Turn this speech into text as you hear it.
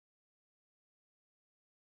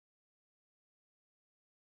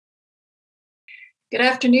Good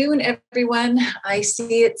afternoon, everyone. I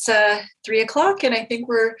see it's 3 o'clock and I think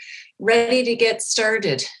we're ready to get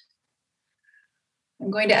started. I'm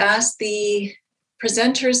going to ask the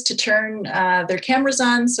presenters to turn their cameras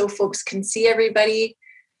on so folks can see everybody.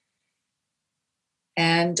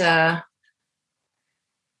 And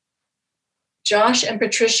Josh and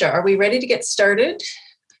Patricia, are we ready to get started?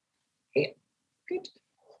 Okay, good.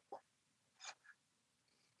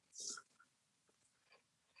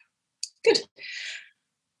 Good.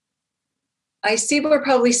 I see we're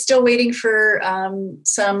probably still waiting for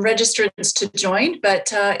some registrants to join, but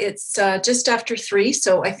it's just after 3,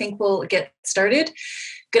 so I think we'll get started.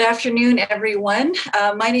 Good afternoon, everyone.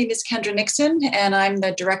 My name is Kendra Nixon, and I'm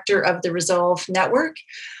the director of the Resolve Network.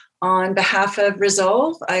 On behalf of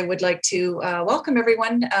Resolve, I would like to welcome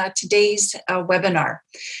everyone to today's webinar.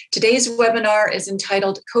 Today's webinar is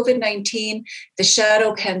entitled COVID-19, the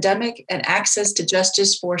Shadow Pandemic and Access to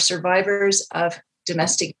Justice for Survivors of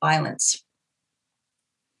Domestic Violence.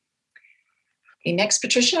 Okay, next,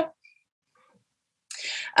 Patricia.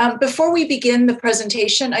 Before we begin the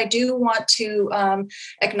presentation, I do want to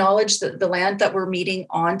acknowledge the land that we're meeting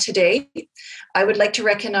on today. I would like to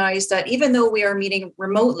recognize that even though we are meeting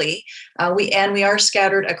remotely, we are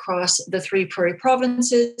scattered across the 3 prairie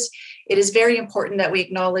provinces, it is very important that we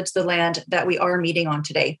acknowledge the land that we are meeting on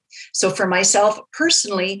today. So for myself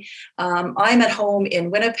personally, I'm at home in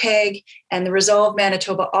Winnipeg, and the Resolve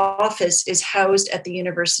Manitoba office is housed at the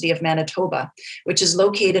University of Manitoba, which is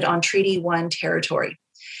located on Treaty 1 territory.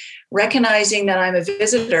 Recognizing that I'm a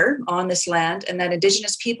visitor on this land and that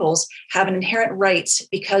Indigenous peoples have an inherent rights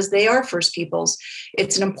because they are First Peoples,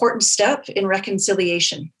 it's an important step in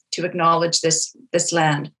reconciliation to acknowledge this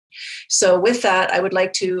land. So with that, I would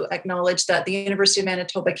like to acknowledge that the University of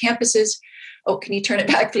Manitoba campuses, can you turn it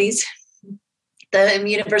back, please? The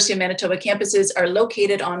University of Manitoba campuses are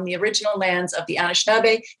located on the original lands of the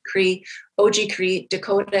Anishinaabe, Cree, Oji-Cree,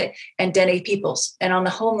 Dakota, and Dene peoples, and on the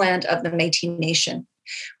homeland of the Métis Nation.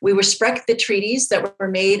 We respect the treaties that were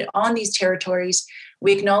made on these territories.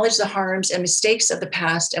 We acknowledge the harms and mistakes of the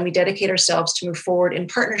past, and we dedicate ourselves to move forward in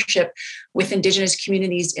partnership with Indigenous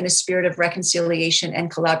communities in a spirit of reconciliation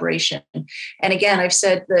and collaboration. And again, I've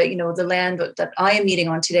said the land that I am meeting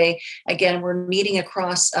on today, again, we're meeting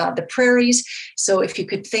across the prairies. So if you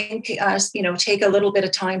could think, take a little bit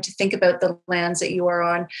of time to think about the lands that you are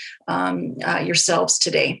on yourselves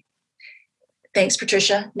today. Thanks,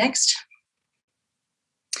 Patricia. Next.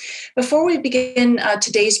 Before we begin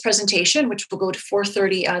today's presentation, which will go to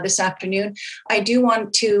 4:30 this afternoon, I do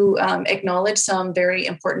want to acknowledge some very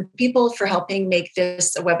important people for helping make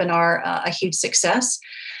this webinar a huge success.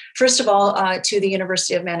 First of all, to the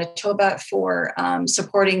University of Manitoba for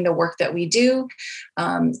supporting the work that we do,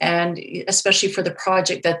 and especially for the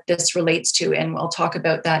project that this relates to, and I'll talk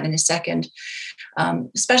about that in a second.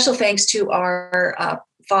 Special thanks to our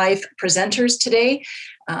 5 presenters today.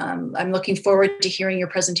 I'm looking forward to hearing your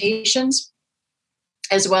presentations,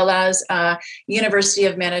 as well as University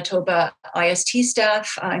of Manitoba IST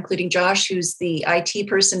staff, including Josh, who's the IT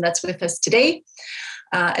person that's with us today,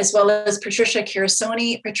 as well as Patricia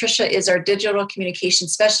Kirasoni. Patricia is our digital communication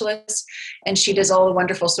specialist, and she does all the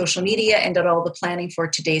wonderful social media and did all the planning for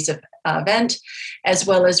today's event, as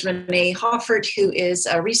well as Renee Hoffert, who is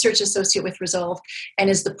a research associate with Resolve and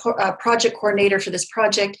is the project coordinator for this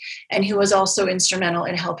project, and who was also instrumental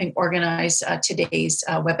in helping organize today's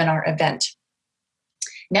webinar event.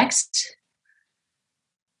 Next.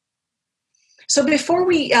 So before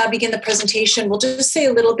we begin the presentation, we'll just say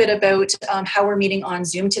a little bit about how we're meeting on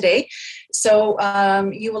Zoom today. So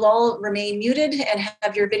you will all remain muted and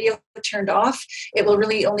have your video turned off. It will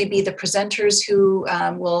really only be the presenters who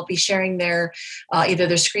will be sharing their either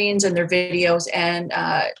their screens and their videos, and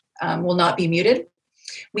will not be muted.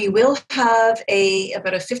 We will have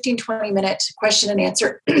about a 15-20 minute question and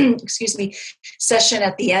answer session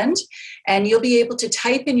at the end, and you'll be able to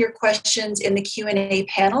type in your questions in the Q&A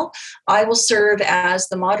panel. I will serve as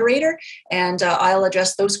the moderator, and I'll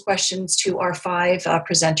address those questions to our 5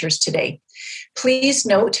 presenters today. Please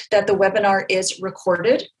note that the webinar is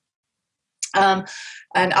recorded.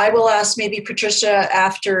 And I will ask maybe Patricia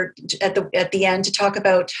at the end to talk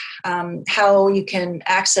about how you can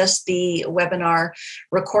access the webinar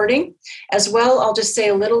recording. As well, I'll just say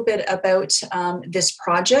a little bit about this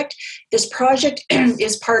project. This project is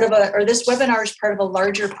this webinar is part of a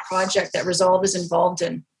larger project that Resolve is involved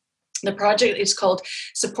in. The project is called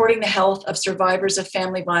Supporting the Health of Survivors of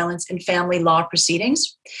Family Violence in Family Law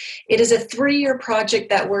Proceedings. It is a 3-year project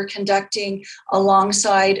that we're conducting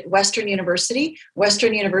alongside Western University.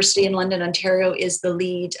 Western University in London, Ontario is the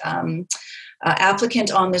lead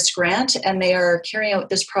applicant on this grant, and they are carrying out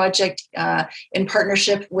this project in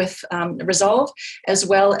partnership with Resolve, as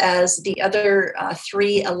well as the other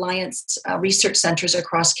 3 Alliance research centers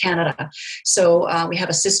across Canada. So we have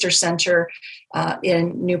a sister center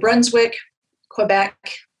in New Brunswick, Quebec,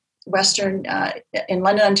 Western, in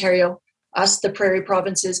London, Ontario, us, the Prairie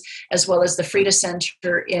Provinces, as well as the Frida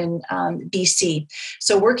Center in BC.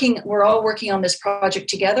 So we're all working on this project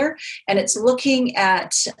together, and it's looking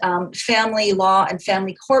at family law and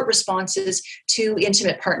family court responses to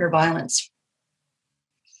intimate partner violence.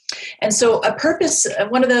 And so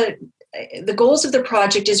one of the goals of the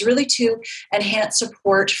project is really to enhance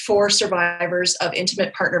support for survivors of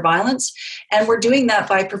intimate partner violence. And we're doing that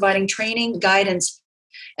by providing training, guidance,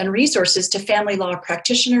 and resources to family law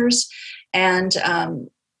practitioners and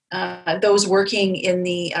those working in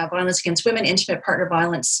the violence against women, intimate partner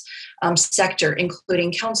violence sector,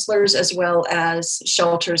 including counselors as well as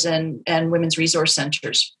shelters and women's resource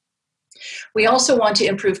centers. We also want to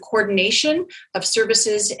improve coordination of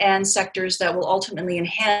services and sectors that will ultimately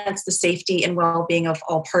enhance the safety and well-being of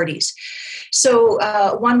all parties. So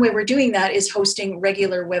one way we're doing that is hosting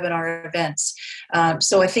regular webinar events.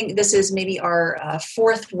 So I think this is maybe our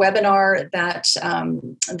 4th webinar that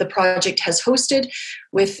the project has hosted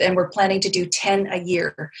and we're planning to do 10 a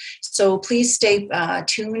year. So please stay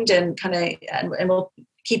tuned and we'll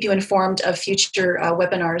keep you informed of future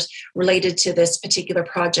webinars related to this particular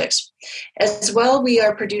project. As well, we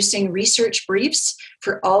are producing research briefs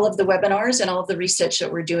for all of the webinars and all of the research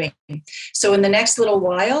that we're doing. So in the next little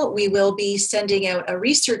while, we will be sending out a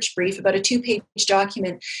research brief, about a 2-page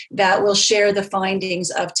document that will share the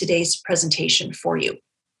findings of today's presentation for you.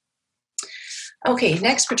 Okay,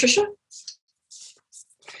 next, Patricia.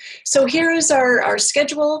 So here is our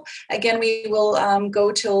schedule. Again, we will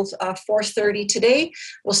go till 4:30 today.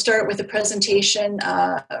 We'll start with a presentation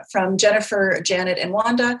from Jennifer, Janet, and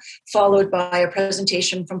Wanda, followed by a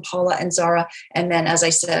presentation from Paula and Zahra, and then, as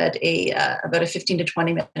I said, about a 15 to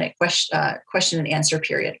 20 minute question and answer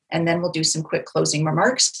period. And then we'll do some quick closing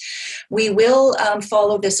remarks. We will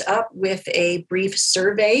follow this up with a brief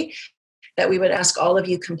survey that we would ask all of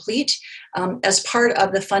you complete. As part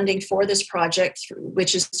of the funding for this project,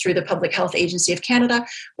 which is through the Public Health Agency of Canada,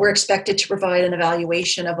 we're expected to provide an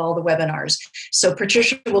evaluation of all the webinars. So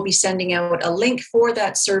Patricia will be sending out a link for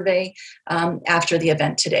that survey after the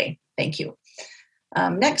event today. Thank you.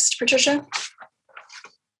 Next, Patricia.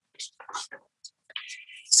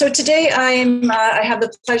 So today I have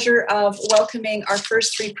the pleasure of welcoming our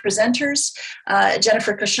first 3 presenters,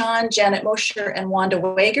 Jennifer Koshan, Janet Mosher, and Wanda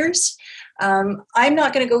Wiegers. I'm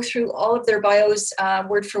not going to go through all of their bios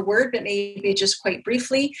word for word, but maybe just quite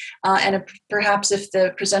briefly. And perhaps if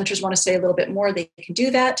the presenters want to say a little bit more, they can do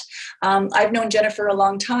that. I've known Jennifer a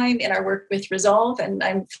long time in our work with Resolve, and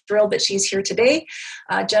I'm thrilled that she's here today.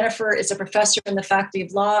 Jennifer is a professor in the Faculty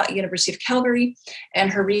of Law at University of Calgary,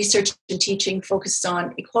 and her research and teaching focuses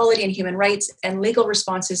on equality and human rights and legal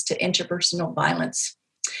responses to interpersonal violence.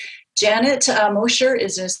 Janet Mosher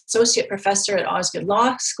is an associate professor at Osgoode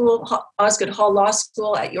Hall Law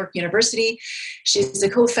School at York University. She's the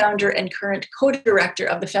co-founder and current co-director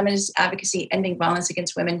of the Feminist Advocacy Ending Violence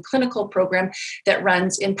Against Women clinical program that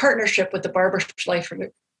runs in partnership with the Barbara Schleifer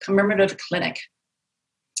Commemorative Clinic.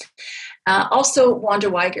 Also, Wanda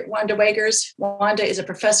Wiegers. Wanda is a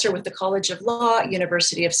professor with the College of Law,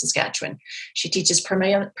 University of Saskatchewan. She teaches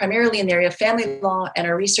primarily in the area of family law, and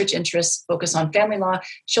her research interests focus on family law,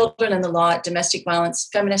 children in the law, domestic violence,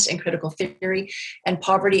 feminist and critical theory, and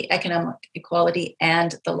poverty, economic equality,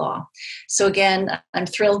 and the law. So again, I'm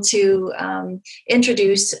thrilled to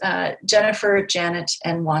introduce Jennifer, Janet,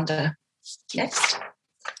 and Wanda. Next.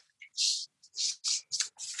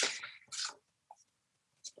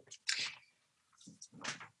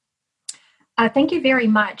 Thank you very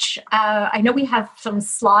much. I know we have some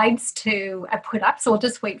slides to put up, so we'll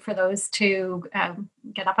just wait for those to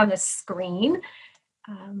get up on the screen.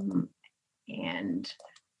 And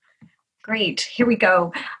great, here we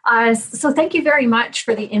go. So thank you very much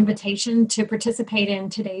for the invitation to participate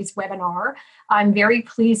in today's webinar. I'm very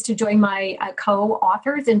pleased to join my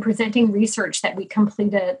co-authors in presenting research that we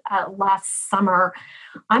completed last summer.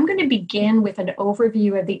 I'm going to begin with an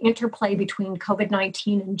overview of the interplay between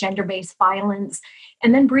COVID-19 and gender-based violence,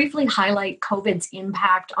 and then briefly highlight COVID's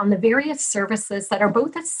impact on the various services that are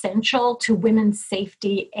both essential to women's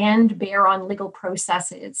safety and bear on legal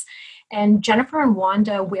processes. And Jennifer and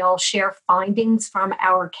Wanda will share findings from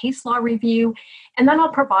our case law review, and then I'll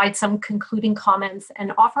provide some concluding comments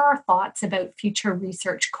and offer our thoughts about future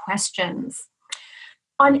research questions.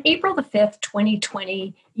 On April the 5th,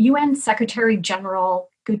 2020, UN Secretary General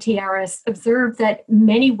Gutierrez observed that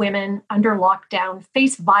many women under lockdown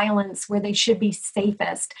face violence where they should be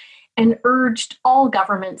safest and urged all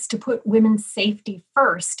governments to put women's safety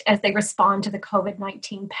first as they respond to the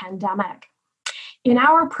COVID-19 pandemic. In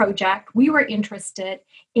our project, we were interested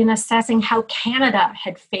in assessing how Canada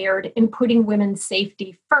had fared in putting women's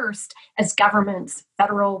safety first as governments,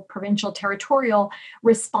 federal, provincial, territorial,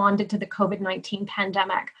 responded to the COVID-19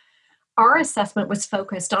 pandemic. Our assessment was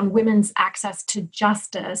focused on women's access to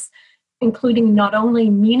justice, including not only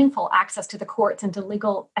meaningful access to the courts and to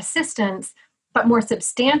legal assistance, but more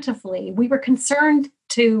substantively, we were concerned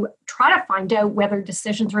to try to find out whether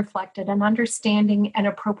decisions reflected an understanding and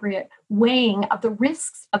appropriate weighing of the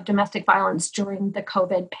risks of domestic violence during the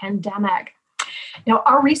COVID pandemic. Now,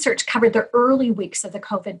 our research covered the early weeks of the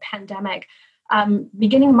COVID pandemic,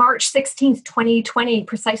 beginning March 16th, 2020,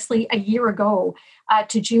 precisely a year ago,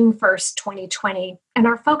 to June 1st, 2020. And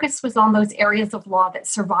our focus was on those areas of law that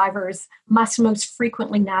survivors must most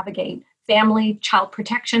frequently navigate: family, child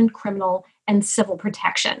protection, criminal, and civil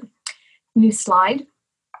protection. New slide.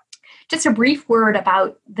 Just a brief word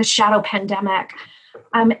about the shadow pandemic.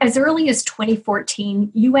 As early as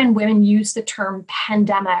 2014, UN Women used the term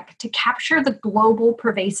pandemic to capture the global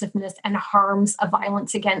pervasiveness and harms of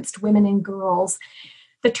violence against women and girls.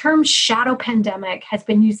 The term shadow pandemic has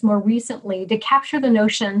been used more recently to capture the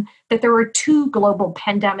notion that there are two global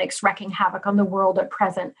pandemics wreaking havoc on the world at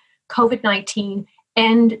present: COVID-19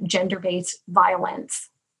 and gender-based violence.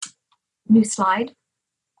 New slide.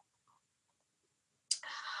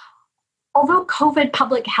 Although COVID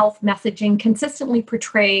public health messaging consistently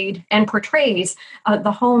portrays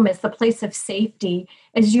the home as the place of safety,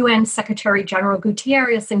 as UN Secretary General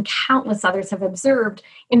Gutierrez and countless others have observed,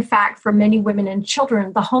 in fact, for many women and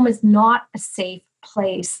children, the home is not a safe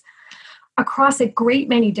place. Across a great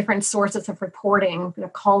many different sources of reporting,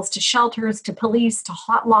 calls to shelters, to police, to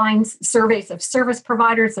hotlines, surveys of service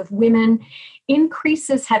providers, of women,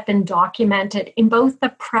 increases have been documented in both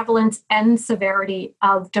the prevalence and severity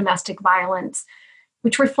of domestic violence,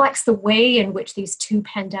 which reflects the way in which these two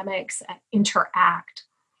pandemics interact.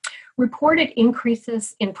 Reported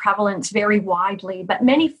increases in prevalence vary widely, but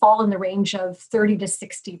many fall in the range of 30 to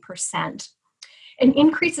 60%. And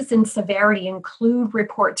increases in severity include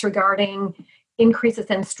reports regarding increases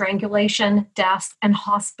in strangulation, deaths, and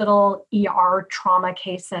hospital ER trauma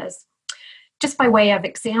cases. Just by way of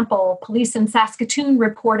example, police in Saskatoon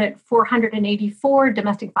reported 484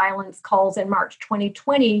 domestic violence calls in March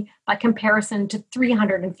 2020 by comparison to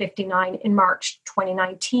 359 in March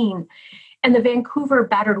 2019. And the Vancouver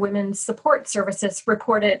Battered Women's Support Services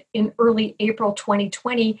reported in early April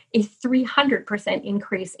 2020 a 300%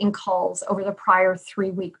 increase in calls over the prior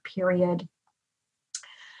 3-week period.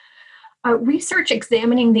 Research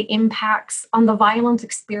examining the impacts on the violence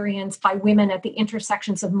experienced by women at the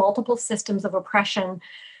intersections of multiple systems of oppression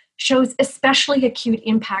shows especially acute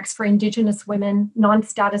impacts for Indigenous women,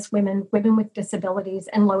 non-status women, women with disabilities,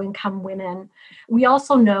 and low-income women. We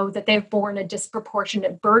also know that they've borne a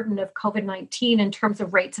disproportionate burden of COVID-19 in terms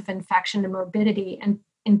of rates of infection and morbidity and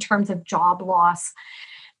in terms of job loss.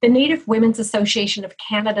 The Native Women's Association of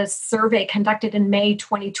Canada's survey conducted in May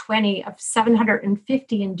 2020 of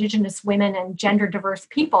 750 Indigenous women and gender-diverse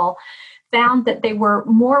people found that they were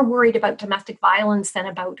more worried about domestic violence than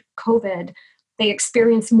about COVID. They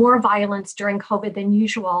experienced more violence during COVID than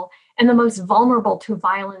usual, and the most vulnerable to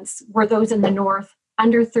violence were those in the North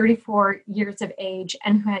under 34 years of age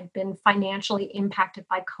and who had been financially impacted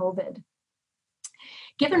by COVID.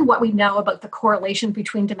 Given what we know about the correlation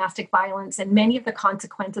between domestic violence and many of the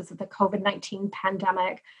consequences of the COVID-19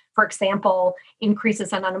 pandemic, for example,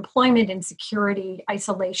 increases in unemployment, insecurity,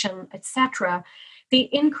 isolation, etc., the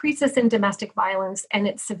increases in domestic violence and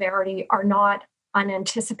its severity are not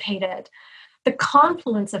unanticipated. The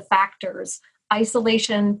confluence of factors,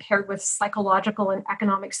 isolation paired with psychological and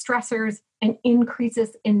economic stressors, and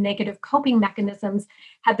increases in negative coping mechanisms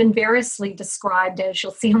have been variously described, as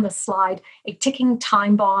you'll see on the slide, a ticking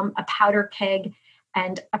time bomb, a powder keg,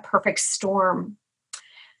 and a perfect storm.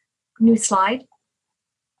 New slide.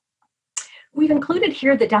 We've included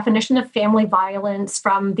here the definition of family violence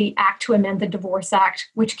from the Act to Amend the Divorce Act,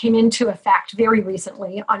 which came into effect very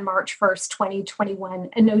recently on March 1st, 2021,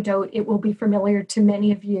 and no doubt it will be familiar to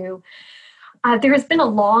many of you. There has been a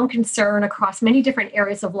long concern across many different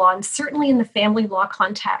areas of law, and certainly in the family law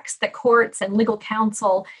context, that courts and legal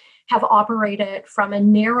counsel have operated from a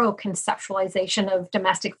narrow conceptualization of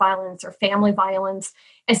domestic violence or family violence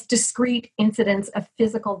as discrete incidents of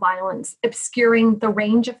physical violence, obscuring the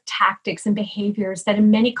range of tactics and behaviors that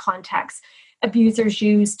in many contexts abusers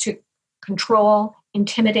use to control,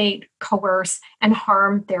 intimidate, coerce, and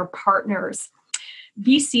harm their partners.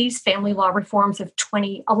 BC's family law reforms of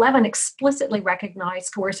 2011 explicitly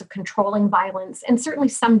recognized coercive controlling violence, and certainly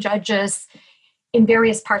some judges in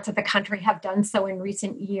various parts of the country have done so in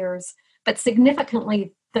recent years. But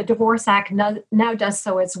significantly, the Divorce Act now does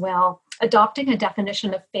so as well, adopting a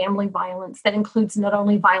definition of family violence that includes not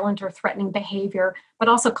only violent or threatening behavior, but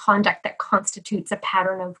also conduct that constitutes a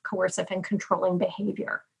pattern of coercive and controlling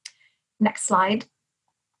behavior. Next slide.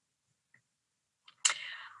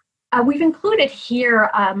 We've included here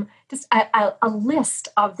just a list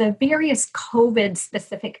of the various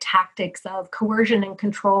COVID-specific tactics of coercion and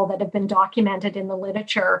control that have been documented in the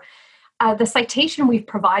literature. The citation we've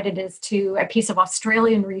provided is to a piece of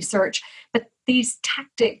Australian research, but these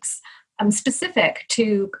tactics specific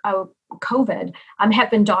to COVID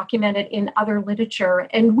have been documented in other literature.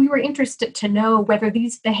 And we were interested to know whether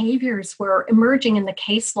these behaviors were emerging in the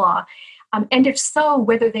case law, and if so,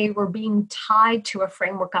 whether they were being tied to a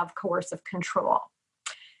framework of coercive control.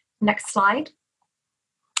 Next slide.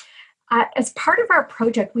 As part of our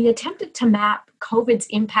project, we attempted to map COVID's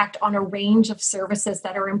impact on a range of services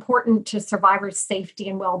that are important to survivors' safety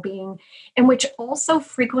and well-being, and which also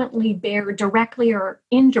frequently bear directly or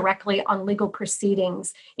indirectly on legal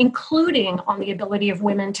proceedings, including on the ability of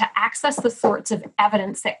women to access the sorts of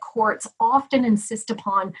evidence that courts often insist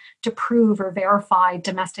upon to prove or verify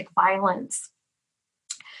domestic violence.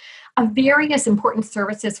 Various important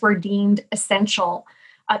services were deemed essential,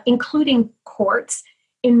 including courts.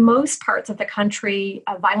 In most parts of the country,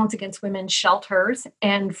 violence against women shelters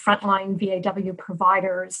and frontline VAW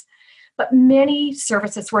providers, but many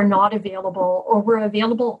services were not available or were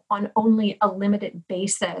available on only a limited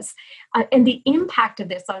basis. And the impact of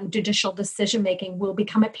this on judicial decision-making will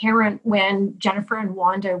become apparent when Jennifer and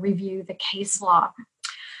Wanda review the case law.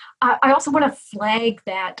 I also want to flag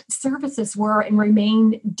that services were and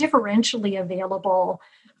remain differentially available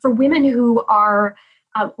for women who are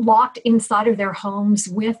locked inside of their homes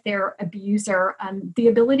with their abuser. The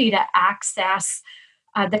ability to access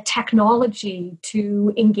the technology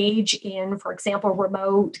to engage in, for example,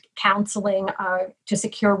 remote counseling, to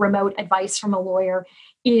secure remote advice from a lawyer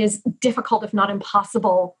is difficult, if not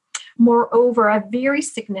impossible. Moreover, a very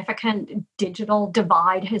significant digital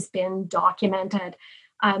divide has been documented.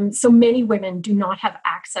 So many women do not have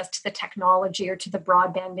access to the technology or to the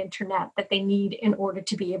broadband internet that they need in order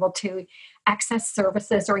to be able to access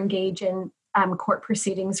services or engage in court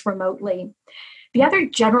proceedings remotely. The other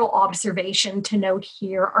general observation to note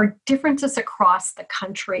here are differences across the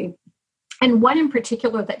country. And one in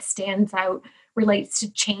particular that stands out relates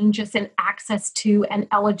to changes in access to and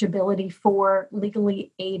eligibility for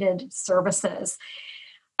legally aided services.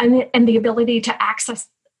 And the ability to access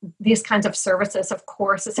these kinds of services, of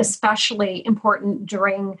course, is especially important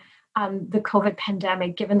during the COVID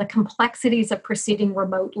pandemic, given the complexities of proceeding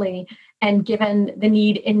remotely and given the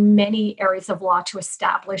need in many areas of law to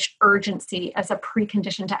establish urgency as a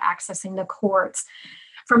precondition to accessing the courts.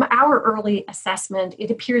 From our early assessment, it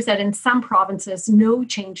appears that in some provinces, no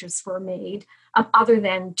changes were made other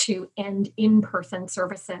than to end in-person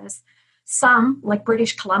services. Some, like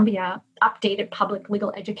British Columbia, updated public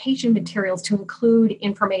legal education materials to include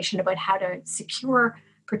information about how to secure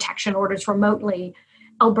protection orders remotely.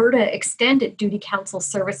 Alberta extended duty counsel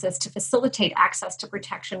services to facilitate access to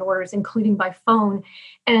protection orders, including by phone,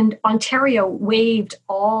 and Ontario waived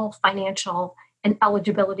all financial and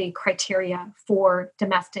eligibility criteria for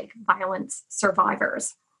domestic violence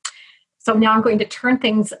survivors. So now I'm going to turn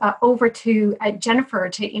things over to Jennifer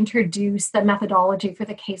to introduce the methodology for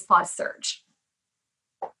the case law search.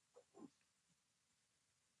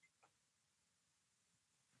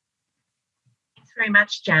 Thanks very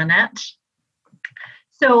much, Janet.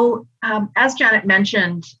 So as Janet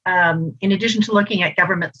mentioned, in addition to looking at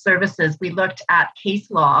government services, we looked at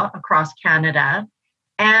case law across Canada.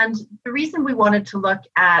 And the reason we wanted to look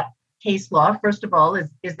at case law, first of all,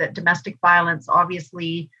 is that domestic violence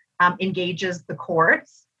obviously engages the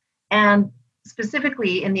courts, and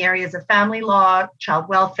specifically in the areas of family law, child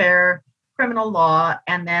welfare, criminal law,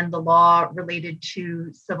 and then the law related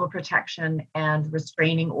to civil protection and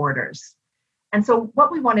restraining orders. And so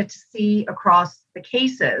what we wanted to see across the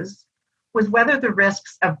cases was whether the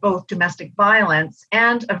risks of both domestic violence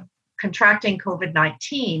and of contracting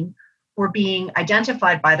COVID-19 were being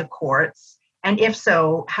identified by the courts, and if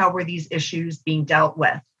so, how were these issues being dealt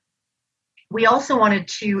with? We also wanted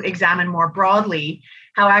to examine more broadly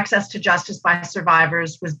how access to justice by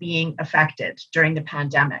survivors was being affected during the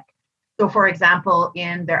pandemic. So, for example,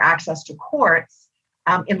 in their access to courts,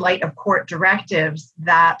 in light of court directives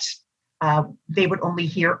that they would only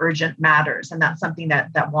hear urgent matters, and that's something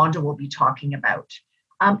that Wanda will be talking about.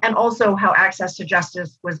 and also how access to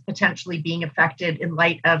justice was potentially being affected in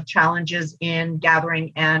light of challenges in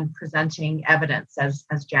gathering and presenting evidence,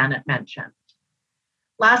 as Janet mentioned.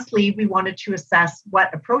 Lastly, we wanted to assess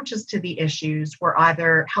what approaches to the issues were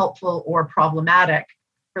either helpful or problematic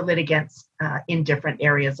for litigants in different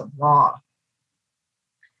areas of law.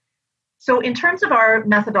 So in terms of our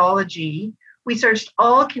methodology, we searched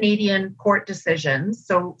all Canadian court decisions,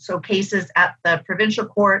 so cases at the provincial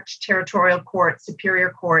court, territorial court,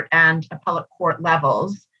 superior court, and appellate court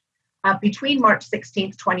levels between March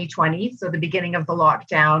 16th, 2020, so the beginning of the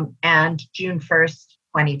lockdown, and June 1st,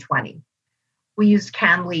 2020. We used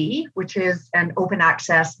CanLII, which is an open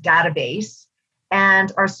access database,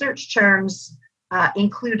 and our search terms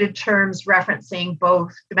included terms referencing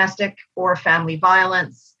both domestic or family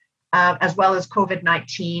violence, as well as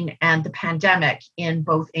COVID-19 and the pandemic in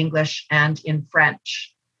both English and in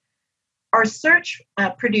French. Our search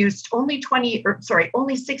produced only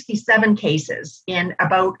 67 cases in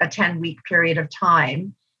about a 10-week period of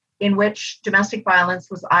time in which domestic violence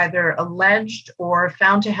was either alleged or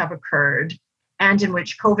found to have occurred, and in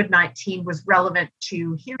which COVID-19 was relevant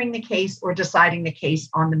to hearing the case or deciding the case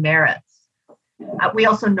on the merits. We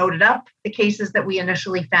also noted up the cases that we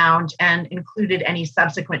initially found and included any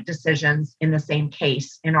subsequent decisions in the same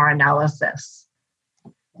case in our analysis.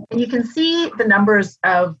 And you can see the numbers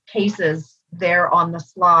of cases there on the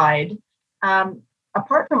slide.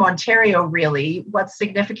 Apart from Ontario, really, what's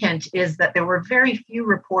significant is that there were very few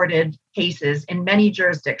reported cases in many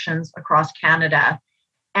jurisdictions across Canada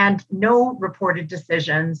and no reported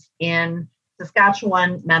decisions in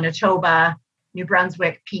Saskatchewan, Manitoba, New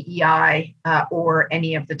Brunswick, PEI, or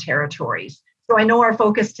any of the territories. So I know our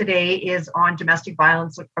focus today is on domestic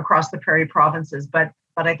violence across the Prairie provinces, but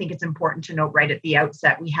I think it's important to note right at the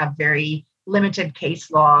outset, we have very limited case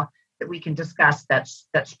law that we can discuss that's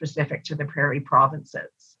specific to the Prairie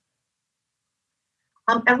provinces.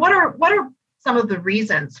 And what are some of the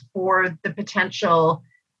reasons for the potential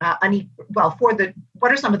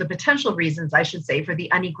what are some of the potential reasons, I should say, for the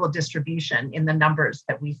unequal distribution in the numbers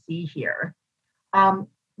that we see here?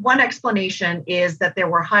 One explanation is that there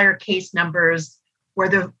were higher case numbers where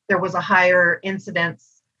there was a higher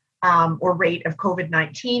incidence or rate of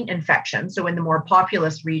COVID-19 infection, so in the more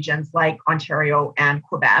populous regions like Ontario and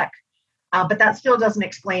Quebec. But that still doesn't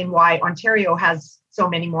explain why Ontario has so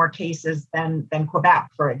many more cases than Quebec,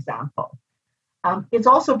 for example. It's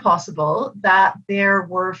also possible that there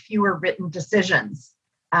were fewer written decisions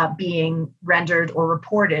being rendered or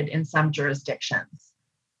reported in some jurisdictions.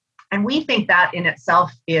 And we think that in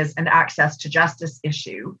itself is an access to justice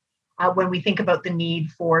issue when we think about the need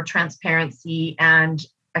for transparency and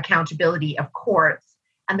accountability of courts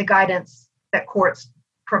and the guidance that courts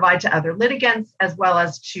provide to other litigants as well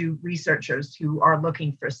as to researchers who are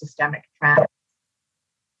looking for systemic trends.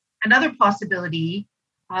 Another possibility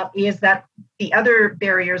is that the other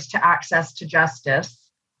barriers to access to justice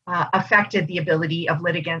affected the ability of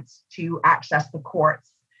litigants to access the courts.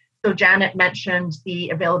 So Janet mentioned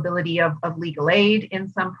the availability of legal aid in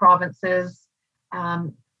some provinces.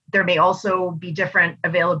 There may also be different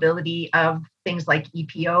availability of things like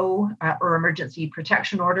EPO or emergency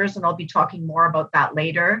protection orders, and I'll be talking more about that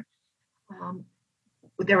later.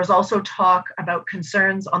 There was also talk about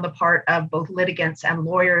concerns on the part of both litigants and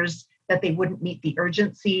lawyers that they wouldn't meet the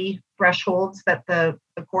urgency thresholds that the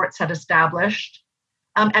courts had established.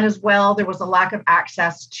 And as well, there was a lack of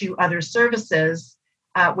access to other services,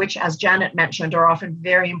 which, as Janet mentioned, are often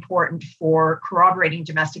very important for corroborating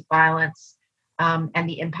domestic violence and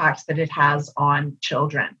the impacts that it has on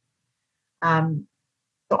children.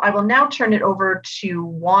 So I will now turn it over to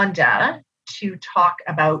Wanda to talk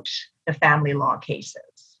about the family law cases.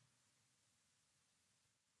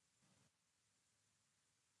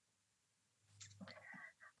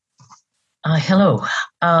 Hello.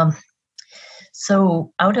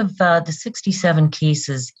 So out of the 67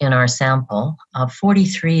 cases in our sample,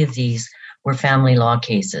 43 of these were family law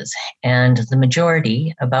cases, and the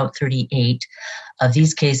majority, about 38, of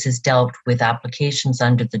these cases dealt with applications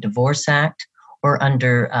under the Divorce Act or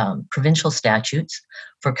under provincial statutes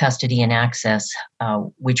for custody and access,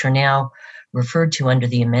 which are now referred to under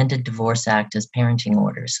the amended Divorce Act as parenting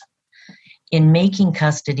orders. In making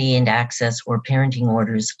custody and access or parenting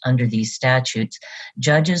orders under these statutes,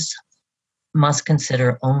 judges must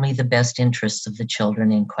consider only the best interests of the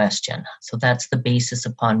children in question. So that's the basis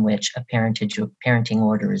upon which a parenting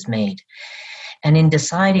order is made. And in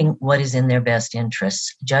deciding what is in their best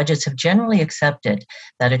interests, judges have generally accepted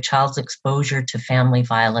that a child's exposure to family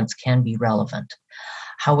violence can be relevant.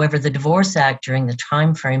 However, the Divorce Act during the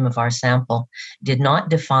time frame of our sample did not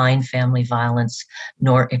define family violence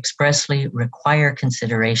nor expressly require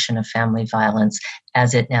consideration of family violence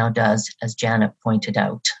as it now does, as Janet pointed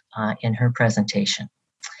out in her presentation.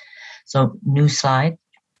 So, new slide.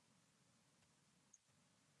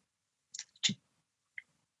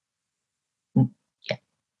 Yeah.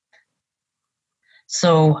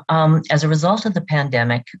 So, as a result of the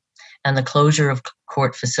pandemic and the closure of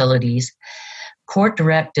court facilities, court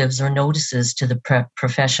directives or notices to the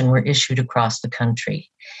profession were issued across the country.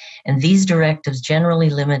 And these directives generally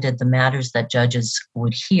limited the matters that judges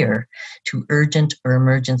would hear to urgent or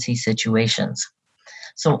emergency situations.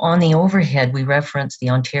 So on the overhead, we reference the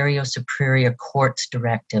Ontario Superior Court's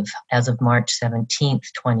directive as of March 17th,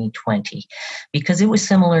 2020, because it was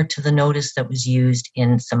similar to the notice that was used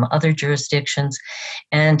in some other jurisdictions,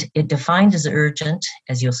 and it defined as urgent,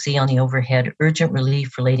 as you'll see on the overhead, urgent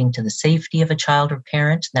relief relating to the safety of a child or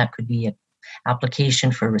parent. That could be an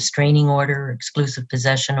application for a restraining order, or exclusive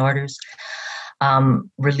possession orders.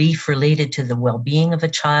 Relief related to the well-being of a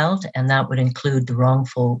child, and that would include the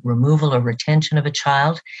wrongful removal or retention of a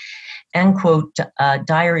child, and, quote,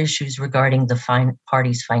 dire issues regarding the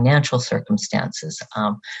party's financial circumstances.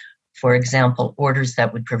 For example, orders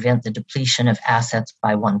that would prevent the depletion of assets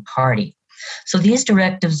by one party. So these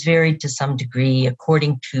directives varied to some degree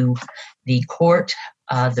according to the court,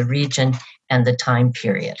 the region, and the time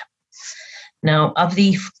period. Now,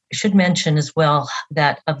 should mention as well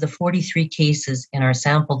that of the 43 cases in our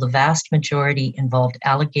sample, the vast majority involved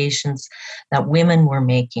allegations that women were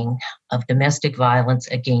making of domestic violence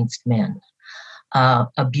against men.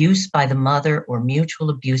 Abuse by the mother or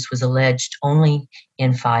mutual abuse was alleged only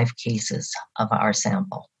in 5 cases of our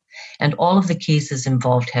sample. And all of the cases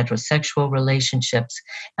involved heterosexual relationships,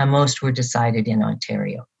 and most were decided in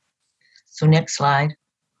Ontario. So next slide.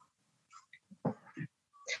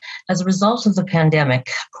 As a result of the pandemic,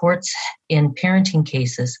 courts in parenting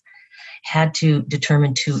cases had to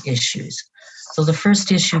determine 2 issues. So the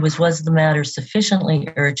first issue was the matter sufficiently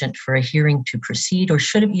urgent for a hearing to proceed, or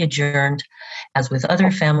should it be adjourned, as with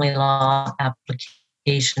other family law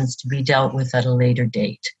applications, to be dealt with at a later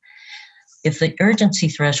date? If the urgency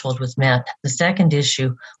threshold was met, the second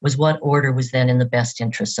issue was what order was then in the best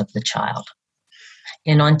interest of the child.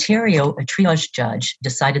 In Ontario, a triage judge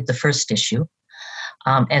decided the first issue,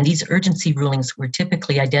 and these urgency rulings were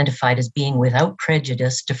typically identified as being without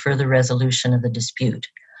prejudice to further resolution of the dispute.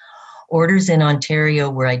 Orders in Ontario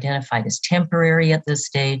were identified as temporary at this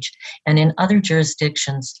stage, and in other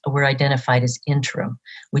jurisdictions were identified as interim,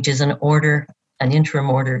 which is an interim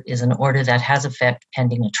order is an order that has effect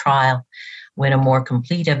pending a trial when a more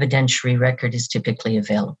complete evidentiary record is typically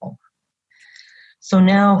available. So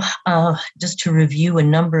now, just to review a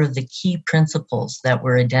number of the key principles that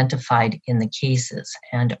were identified in the cases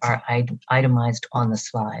and are itemized on the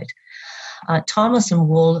slide. Thomas and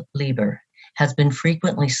Wool-Lieber has been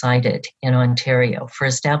frequently cited in Ontario for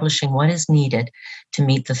establishing what is needed to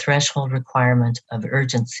meet the threshold requirement of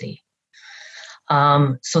urgency.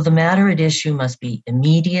 So the matter at issue must be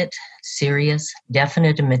immediate, serious,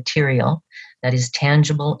 definite, and material, that is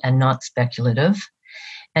tangible and not speculative,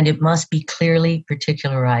 and it must be clearly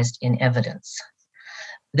particularized in evidence.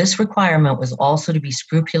 This requirement was also to be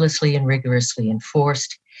scrupulously and rigorously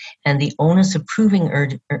enforced, and the onus of proving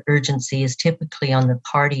urgency is typically on the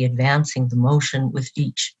party advancing the motion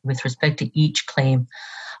with respect to each claim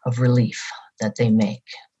of relief that they make.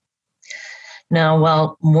 Now,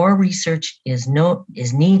 while more research is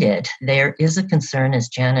needed, there is a concern, as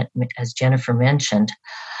Jennifer mentioned,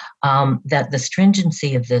 that the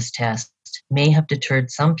stringency of this test may have deterred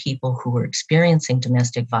some people who were experiencing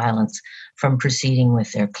domestic violence from proceeding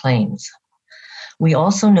with their claims. We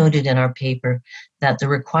also noted in our paper that the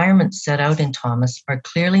requirements set out in Thomas are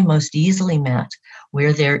clearly most easily met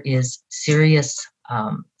where there is serious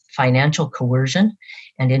financial coercion.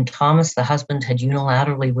 And in Thomas, the husband had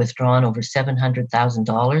unilaterally withdrawn over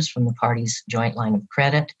 $700,000 from the party's joint line of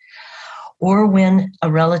credit, or when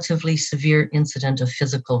a relatively severe incident of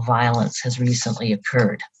physical violence has recently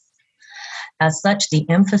occurred. As such, the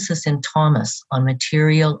emphasis in Thomas on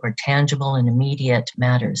material or tangible and immediate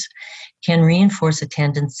matters can reinforce a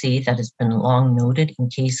tendency that has been long noted in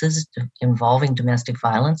cases involving domestic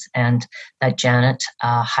violence and that Janet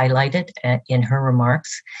highlighted in her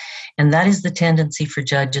remarks. And that is the tendency for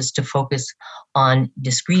judges to focus on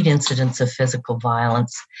discrete incidents of physical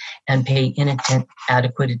violence and pay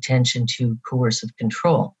inadequate attention to coercive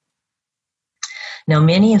control. Now,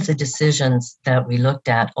 many of the decisions that we looked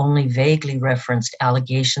at only vaguely referenced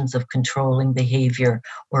allegations of controlling behavior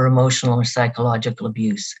or emotional or psychological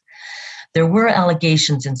abuse. There were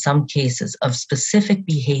allegations in some cases of specific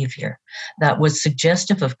behavior that was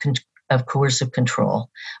suggestive of coercive control,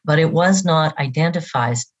 but it was not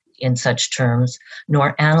identified in such terms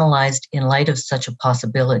nor analyzed in light of such a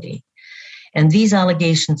possibility. And these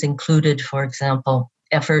allegations included, for example,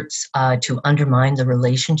 efforts to undermine the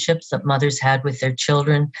relationships that mothers had with their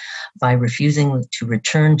children by refusing to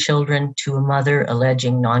return children to a mother,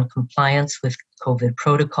 alleging non-compliance with COVID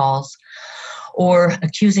protocols, or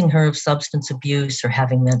accusing her of substance abuse or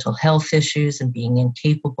having mental health issues and being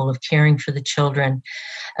incapable of caring for the children,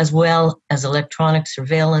 as well as electronic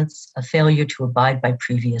surveillance, a failure to abide by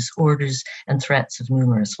previous orders, and threats of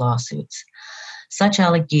numerous lawsuits. Such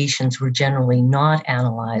allegations were generally not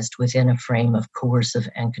analyzed within a frame of coercive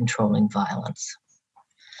and controlling violence.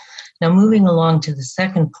 Now, moving along to the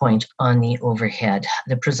second point on the overhead,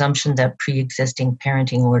 the presumption that pre-existing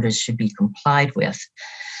parenting orders should be complied with.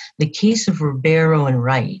 The case of Ribeiro and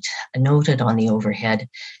Wright, noted on the overhead,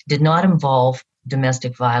 did not involve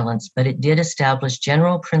domestic violence, but it did establish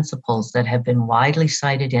general principles that have been widely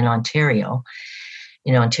cited in Ontario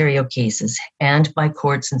cases, and by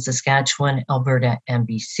courts in Saskatchewan, Alberta, and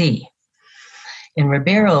BC. In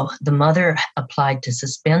Ribeiro, the mother applied to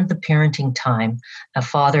suspend the parenting time a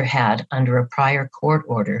father had under a prior court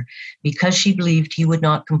order because she believed he would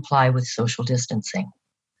not comply with social distancing.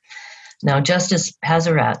 Now, Justice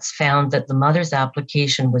Pazaratz found that the mother's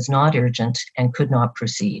application was not urgent and could not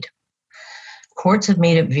proceed. Courts have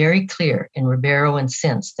made it very clear in Ribeiro and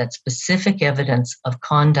since that specific evidence of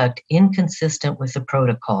conduct inconsistent with the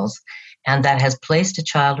protocols and that has placed a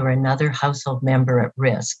child or another household member at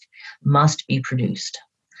risk must be produced.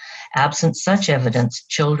 Absent such evidence,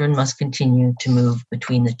 children must continue to move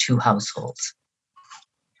between the two households.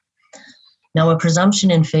 Now, a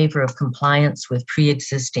presumption in favor of compliance with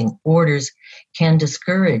pre-existing orders can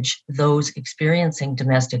discourage those experiencing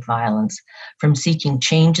domestic violence from seeking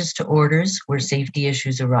changes to orders where safety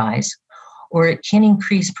issues arise, or it can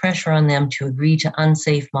increase pressure on them to agree to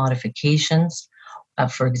unsafe modifications,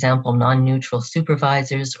 for example, non-neutral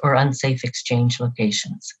supervisors or unsafe exchange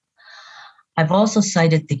locations. I've also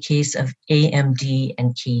cited the case of AMD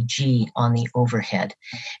and KG on the overhead.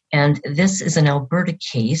 And this is an Alberta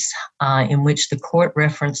case in which the court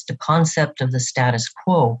referenced the concept of the status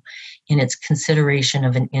quo in its consideration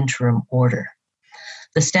of an interim order.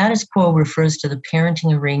 The status quo refers to the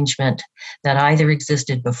parenting arrangement that either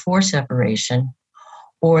existed before separation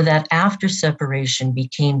or that after separation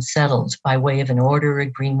became settled by way of an order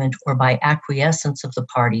agreement or by acquiescence of the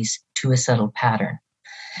parties to a settled pattern.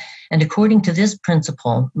 And according to this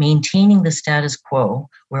principle, maintaining the status quo,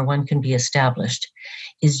 where one can be established,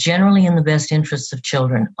 is generally in the best interests of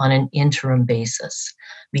children on an interim basis,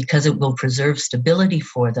 because it will preserve stability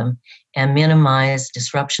for them and minimize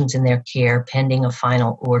disruptions in their care pending a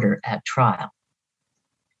final order at trial.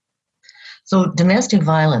 So domestic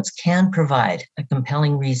violence can provide a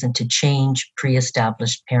compelling reason to change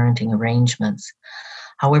pre-established parenting arrangements.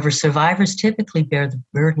 However, survivors typically bear the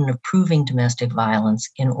burden of proving domestic violence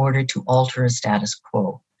in order to alter a status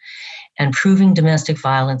quo. And proving domestic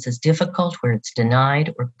violence is difficult where it's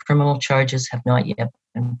denied or criminal charges have not yet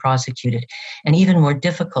been prosecuted, and even more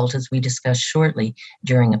difficult, as we discuss shortly,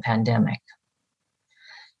 during a pandemic.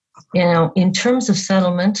 In terms of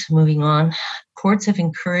settlement, moving on, courts have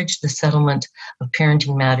encouraged the settlement of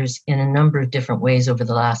parenting matters in a number of different ways over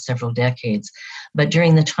the last several decades. But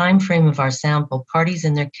during the time frame of our sample, parties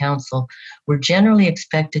and their counsel were generally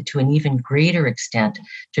expected to an even greater extent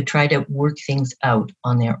to try to work things out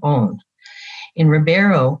on their own. In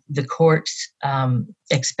Ribeiro, the courts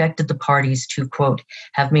expected the parties to, quote,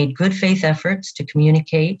 have made good faith efforts to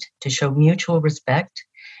communicate, to show mutual respect,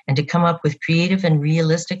 and to come up with creative and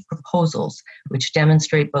realistic proposals which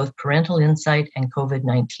demonstrate both parental insight and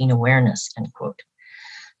COVID-19 awareness, end quote.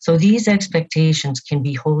 So these expectations can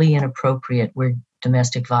be wholly inappropriate where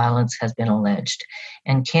domestic violence has been alleged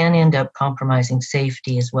and can end up compromising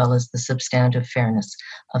safety as well as the substantive fairness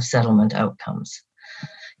of settlement outcomes.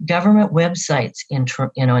 Government websites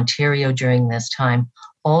in Ontario during this time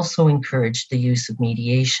also encouraged the use of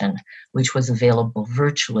mediation, which was available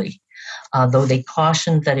virtually, though they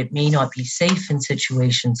cautioned that it may not be safe in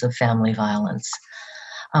situations of family violence.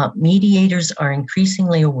 Mediators are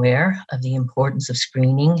increasingly aware of the importance of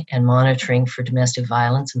screening and monitoring for domestic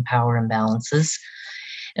violence and power imbalances.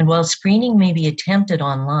 And while screening may be attempted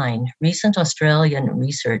online, recent Australian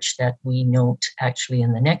research that we note actually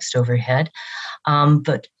in the next overhead,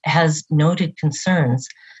 but has noted concerns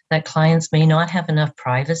that clients may not have enough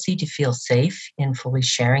privacy to feel safe in fully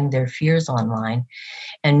sharing their fears online,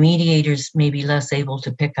 and mediators may be less able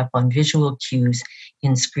to pick up on visual cues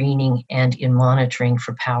in screening and in monitoring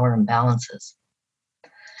for power imbalances.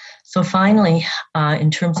 So finally,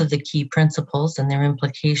 in terms of the key principles and their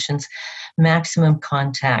implications, maximum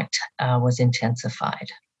contact was intensified.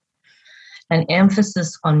 An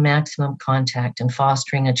emphasis on maximum contact and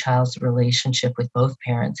fostering a child's relationship with both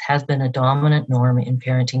parents has been a dominant norm in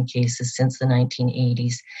parenting cases since the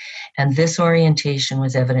 1980s, and this orientation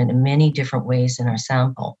was evident in many different ways in our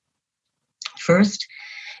sample. First,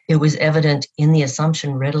 it was evident in the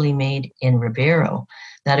assumption readily made in Ribeiro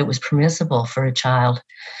that it was permissible for a child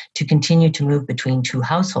to continue to move between two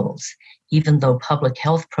households, even though public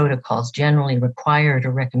health protocols generally required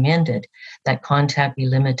or recommended that contact be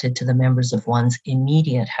limited to the members of one's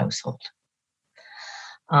immediate household.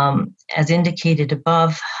 As indicated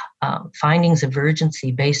above, findings of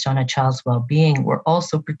urgency based on a child's well-being were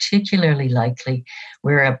also particularly likely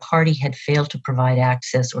where a party had failed to provide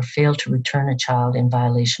access or failed to return a child in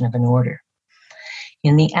violation of an order.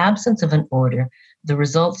 In the absence of an order, the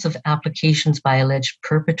results of applications by alleged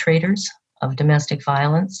perpetrators of domestic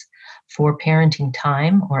violence for parenting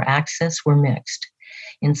time or access were mixed.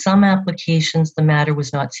 In some applications, the matter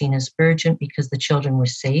was not seen as urgent because the children were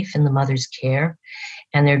safe in the mother's care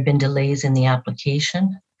and there had been delays in the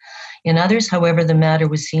application. In others, however, the matter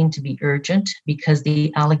was seen to be urgent because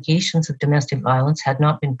the allegations of domestic violence had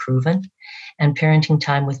not been proven and parenting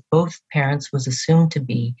time with both parents was assumed to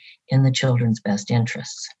be in the children's best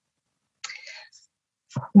interests.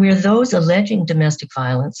 Where those alleging domestic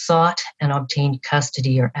violence sought and obtained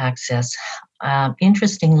custody or access,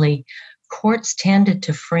 interestingly, courts tended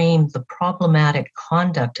to frame the problematic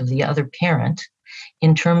conduct of the other parent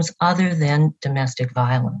in terms other than domestic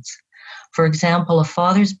violence. For example, a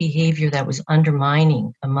father's behavior that was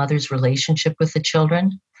undermining a mother's relationship with the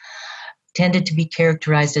children tended to be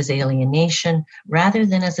characterized as alienation rather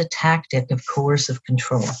than as a tactic of coercive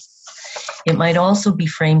control. It might also be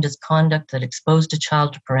framed as conduct that exposed a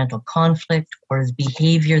child to parental conflict or as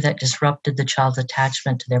behavior that disrupted the child's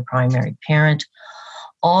attachment to their primary parent,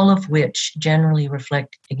 all of which generally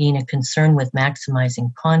reflect, again, a concern with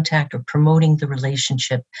maximizing contact or promoting the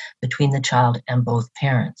relationship between the child and both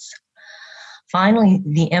parents. Finally,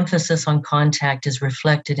 the emphasis on contact is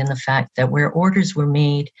reflected in the fact that where orders were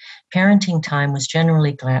made, parenting time was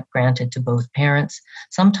generally granted to both parents,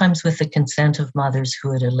 sometimes with the consent of mothers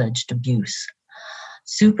who had alleged abuse.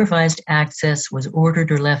 Supervised access was ordered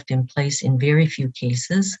or left in place in very few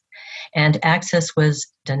cases, and access was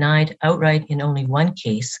denied outright in only one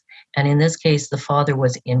case, and in this case, the father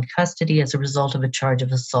was in custody as a result of a charge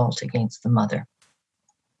of assault against the mother.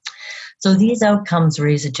 So these outcomes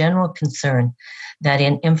raise a general concern that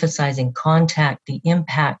in emphasizing contact, the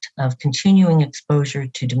impact of continuing exposure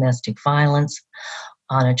to domestic violence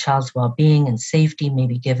on a child's well-being and safety may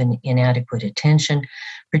be given inadequate attention,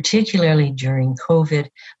 particularly during COVID,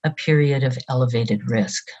 a period of elevated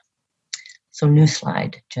risk. So new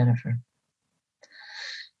slide, Jennifer.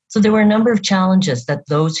 So there were a number of challenges that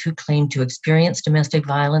those who claimed to experience domestic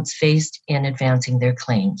violence faced in advancing their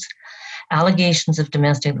claims. Allegations of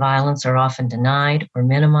domestic violence are often denied or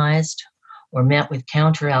minimized or met with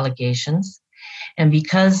counter allegations. And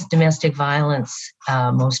because domestic violence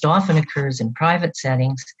most often occurs in private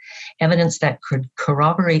settings, evidence that could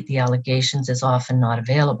corroborate the allegations is often not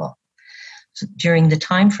available. So during the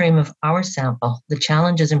time frame of our sample, the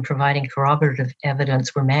challenges in providing corroborative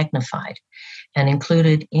evidence were magnified and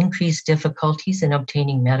included increased difficulties in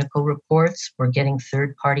obtaining medical reports or getting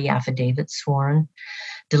third-party affidavits sworn,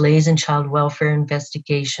 delays in child welfare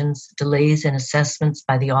investigations, delays in assessments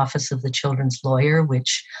by the Office of the Children's Lawyer,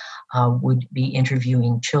 which would be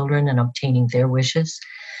interviewing children and obtaining their wishes,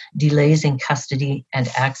 delays in custody and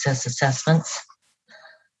access assessments.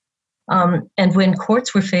 And when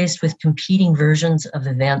courts were faced with competing versions of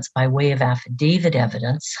events by way of affidavit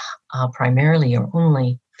evidence, primarily or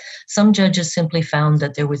only, some judges simply found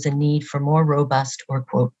that there was a need for more robust or,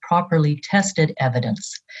 quote, properly tested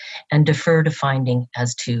evidence and defer to finding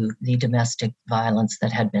as to the domestic violence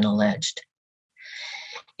that had been alleged.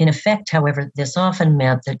 In effect, however, this often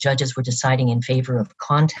meant that judges were deciding in favor of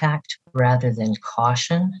contact rather than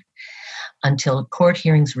caution until court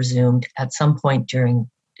hearings resumed at some point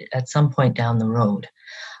down the road.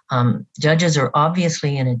 Judges are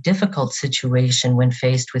obviously in a difficult situation when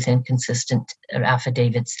faced with inconsistent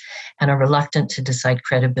affidavits and are reluctant to decide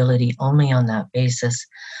credibility only on that basis.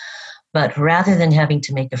 But rather than having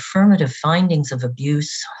to make affirmative findings of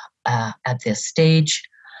abuse at this stage,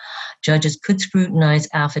 judges could scrutinize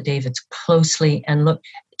affidavits closely and look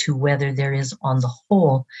to whether there is, on the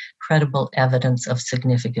whole, credible evidence of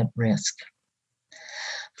significant risk.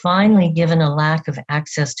 Finally, given a lack of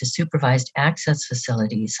access to supervised access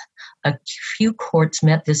facilities, a few courts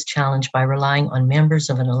met this challenge by relying on members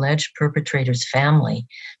of an alleged perpetrator's family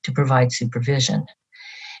to provide supervision.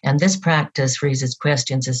 And this practice raises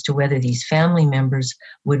questions as to whether these family members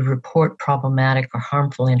would report problematic or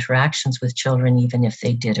harmful interactions with children, even if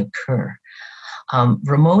they did occur.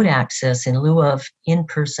 Remote access in lieu of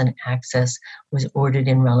in-person access was ordered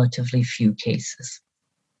in relatively few cases.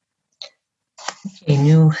 Okay,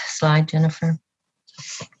 new slide, Jennifer.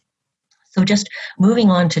 So just moving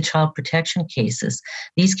on to child protection cases.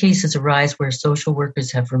 These cases arise where social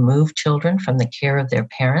workers have removed children from the care of their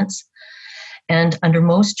parents. And under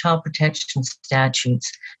most child protection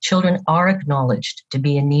statutes, children are acknowledged to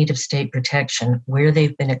be in need of state protection where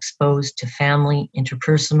they've been exposed to family,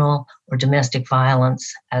 interpersonal, or domestic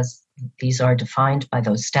violence, as these are defined by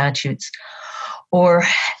those statutes, or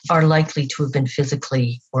are likely to have been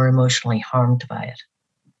physically or emotionally harmed by it.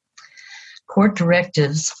 Court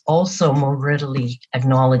directives also more readily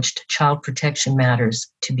acknowledged child protection matters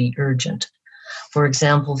to be urgent. For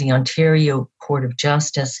example, the Ontario Court of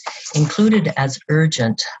Justice included as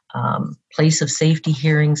urgent place of safety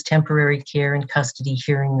hearings, temporary care and custody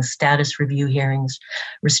hearings, status review hearings,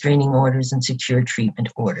 restraining orders, and secure treatment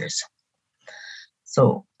orders.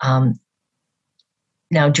 So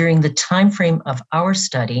now during the time frame of our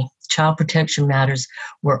study, child protection matters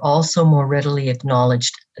were also more readily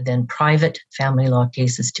acknowledged than private family law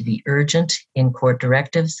cases to be urgent in court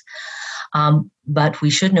directives. But we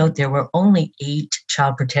should note there were only 8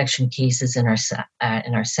 child protection cases in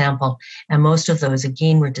our sample, and most of those,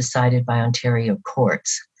 again, were decided by Ontario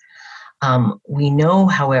courts. We know,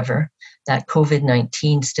 however, that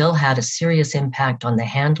COVID-19 still had a serious impact on the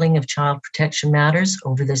handling of child protection matters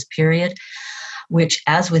over this period, which,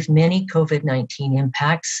 as with many COVID-19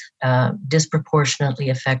 impacts, disproportionately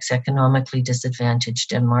affects economically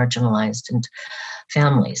disadvantaged and marginalized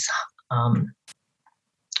families.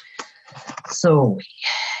 So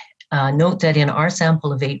note that in our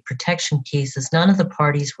sample of 8 protection cases, none of the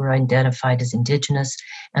parties were identified as Indigenous,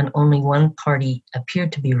 and only one party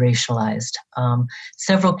appeared to be racialized.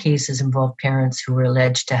 Several cases involved parents who were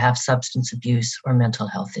alleged to have substance abuse or mental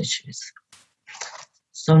health issues.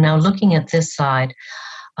 So now looking at this side,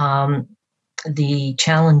 the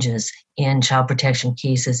challenges in child protection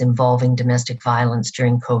cases involving domestic violence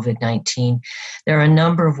during COVID-19. There are a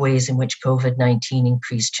number of ways in which COVID-19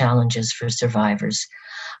 increased challenges for survivors.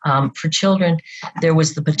 For children, there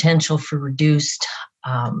was the potential for reduced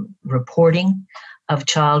reporting of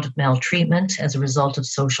child maltreatment as a result of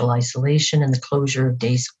social isolation and the closure of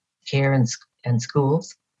day care and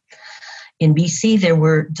schools. In BC, there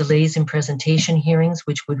were delays in presentation hearings,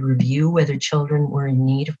 which would review whether children were in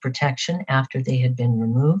need of protection after they had been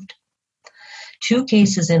removed. 2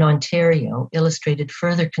 cases in Ontario illustrated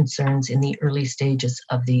further concerns in the early stages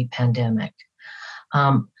of the pandemic.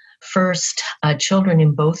 First, children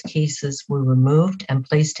in both cases were removed and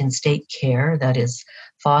placed in state care, that is,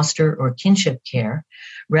 foster or kinship care,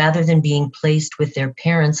 rather than being placed with their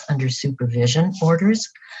parents under supervision orders,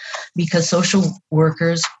 because social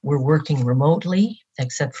workers were working remotely,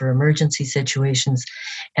 except for emergency situations,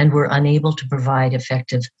 and were unable to provide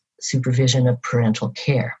effective supervision of parental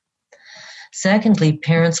care. Secondly,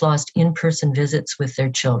 parents lost in-person visits with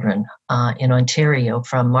their children in Ontario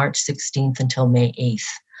from March 16th until May 8th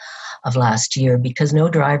of last year because no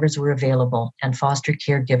drivers were available and foster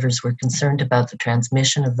caregivers were concerned about the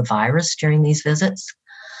transmission of the virus during these visits.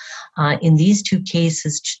 In these 2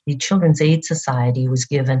 cases, the Children's Aid Society was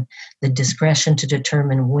given the discretion to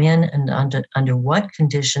determine when and under what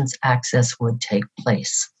conditions access would take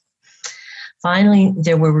place. Finally,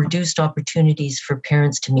 there were reduced opportunities for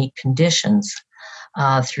parents to meet conditions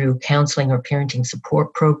through counseling or parenting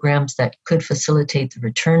support programs that could facilitate the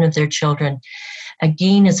return of their children,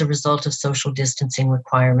 again as a result of social distancing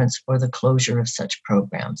requirements or the closure of such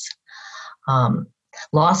programs.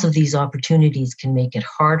 Loss of these opportunities can make it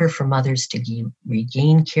harder for mothers to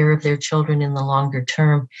regain care of their children in the longer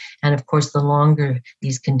term. And of course, the longer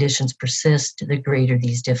these conditions persist, the greater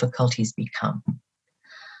these difficulties become.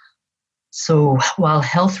 So while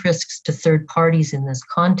health risks to third parties in this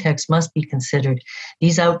context must be considered,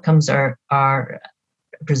 these outcomes are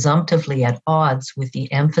presumptively at odds with the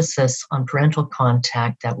emphasis on parental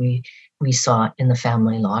contact that we saw in the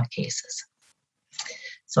family law cases.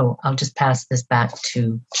 So I'll just pass this back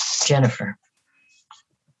to Jennifer.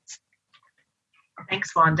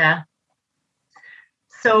 Thanks, Wanda.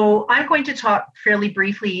 So I'm going to talk fairly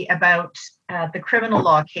briefly about the criminal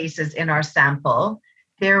law cases in our sample.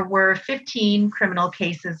 There were 15 criminal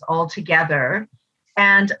cases altogether,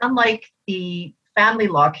 and unlike the family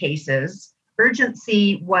law cases,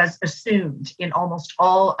 urgency was assumed in almost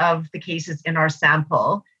all of the cases in our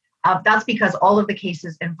sample. That's because all of the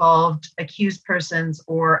cases involved accused persons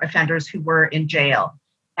or offenders who were in jail.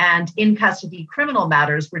 And in custody criminal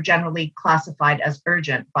matters were generally classified as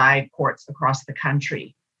urgent by courts across the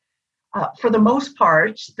country. For the most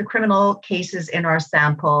part, the criminal cases in our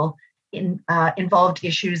sample involved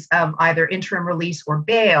issues of either interim release or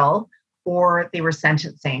bail, or they were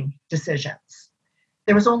sentencing decisions.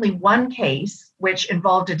 There was only one case which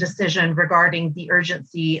involved a decision regarding the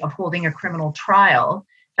urgency of holding a criminal trial.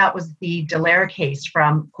 That was the Ediger case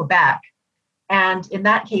from Quebec. And in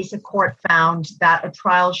that case, a court found that a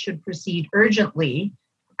trial should proceed urgently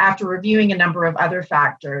after reviewing a number of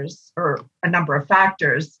factors,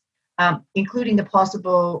 including the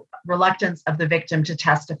possible reluctance of the victim to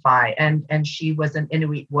testify, and she was an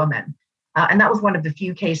Inuit woman. And that was one of the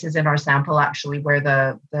few cases in our sample, actually, where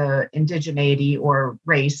the indigeneity or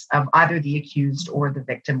race of either the accused or the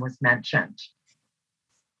victim was mentioned.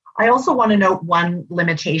 I also want to note one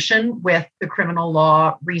limitation with the criminal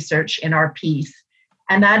law research in our piece,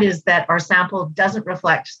 and that is that our sample doesn't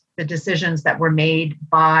reflect the decisions that were made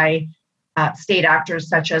by state actors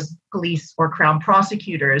such as police or Crown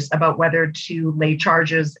prosecutors about whether to lay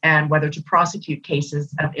charges and whether to prosecute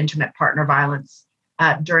cases of intimate partner violence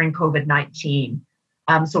during COVID-19.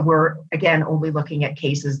 So we're, again, only looking at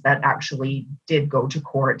cases that actually did go to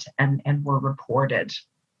court and were reported.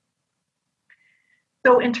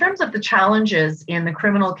 So in terms of the challenges in the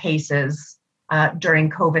criminal cases during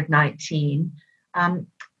COVID-19,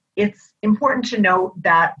 it's important to note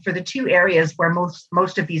that for the two areas where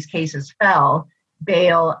most of these cases fell,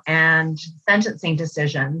 bail and sentencing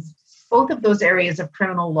decisions, both of those areas of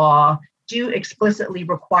criminal law do explicitly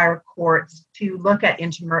require courts to look at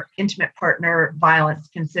intimate partner violence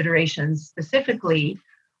considerations, specifically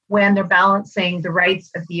when they're balancing the rights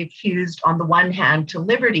of the accused on the one hand to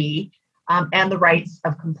liberty and the rights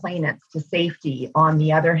of complainants to safety on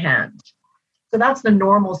the other hand. So that's the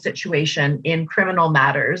normal situation in criminal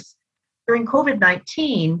matters. During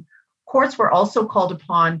COVID-19, courts were also called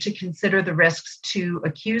upon to consider the risks to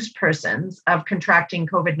accused persons of contracting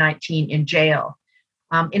COVID-19 in jail,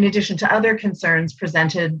 in addition to other concerns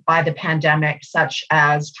presented by the pandemic, such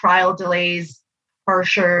as trial delays,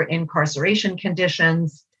 harsher incarceration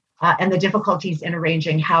conditions, and the difficulties in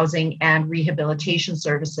arranging housing and rehabilitation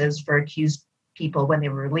services for accused people when they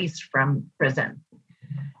were released from prison.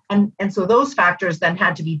 And so those factors then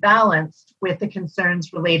had to be balanced with the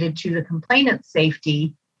concerns related to the complainant's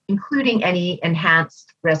safety, including any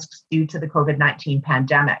enhanced risks due to the COVID-19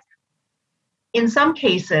 pandemic. In some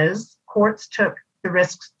cases, courts took the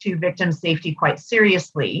risks to victim safety quite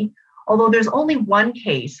seriously, although there's only one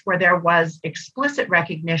case where there was explicit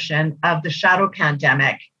recognition of the shadow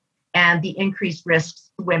pandemic and the increased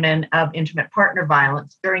risks to women of intimate partner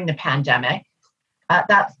violence during the pandemic.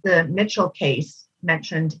 That's the Mitchell case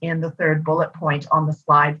mentioned in the third bullet point on the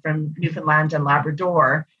slide from Newfoundland and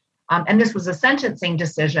Labrador. And this was a sentencing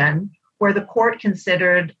decision where the court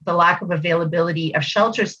considered the lack of availability of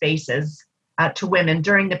shelter spaces to women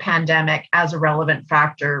during the pandemic as a relevant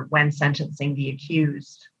factor when sentencing the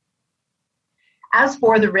accused. As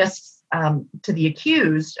for the risks to the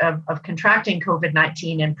accused of contracting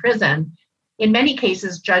COVID-19 in prison, in many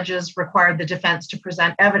cases, judges required the defense to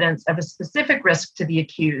present evidence of a specific risk to the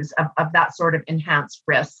accused of that sort of enhanced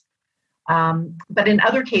risk. But in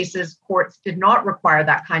other cases, courts did not require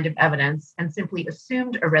that kind of evidence and simply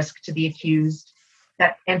assumed a risk to the accused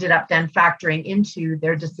that ended up then factoring into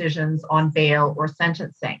their decisions on bail or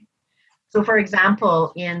sentencing. So for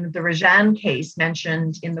example, in the Rajan case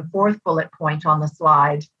mentioned in the fourth bullet point on the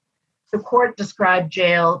slide, the court described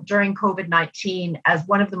jail during COVID-19 as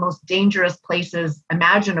one of the most dangerous places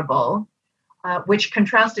imaginable, which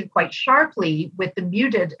contrasted quite sharply with the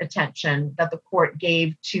muted attention that the court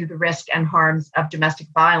gave to the risk and harms of domestic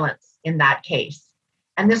violence in that case.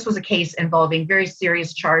 And this was a case involving very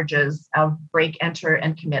serious charges of break, enter,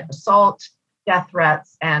 and commit assault, death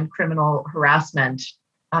threats, and criminal harassment,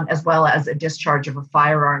 as well as a discharge of a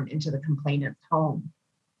firearm into the complainant's home.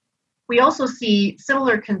 We also see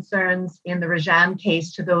similar concerns in the Rajan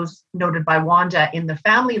case to those noted by Wanda in the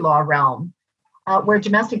family law realm, where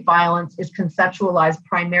domestic violence is conceptualized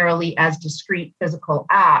primarily as discrete physical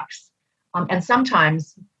acts, and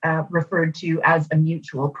sometimes referred to as a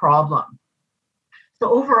mutual problem.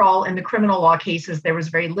 So overall, in the criminal law cases, there was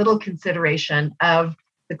very little consideration of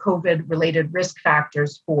the COVID-related risk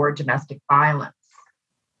factors for domestic violence.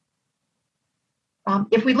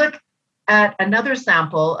 If we look at another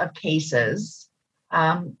sample of cases,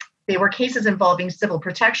 they were cases involving civil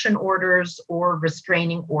protection orders or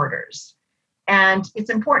restraining orders. And it's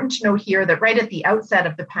important to note here that right at the outset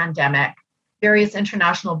of the pandemic, various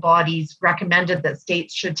international bodies recommended that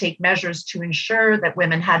states should take measures to ensure that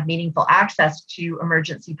women had meaningful access to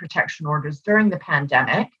emergency protection orders during the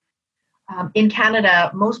pandemic. In Canada,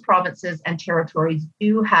 most provinces and territories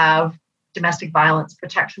do have domestic violence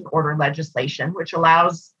protection order legislation, which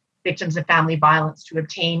allows victims of family violence to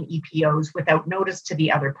obtain EPOs without notice to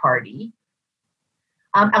the other party.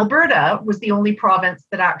 Alberta was the only province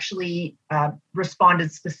that actually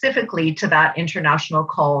responded specifically to that international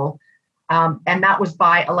call, and that was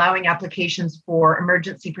by allowing applications for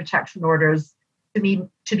emergency protection orders to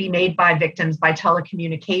be made by victims by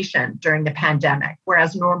telecommunication during the pandemic,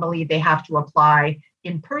 whereas normally they have to apply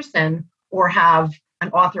in person or have an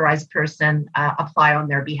authorized person apply on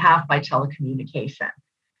their behalf by telecommunication.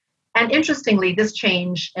 And interestingly, this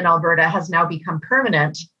change in Alberta has now become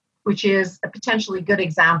permanent, which is a potentially good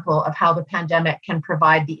example of how the pandemic can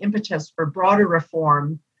provide the impetus for broader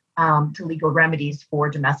reform to legal remedies for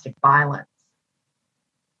domestic violence.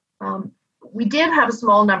 We did have a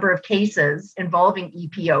small number of cases involving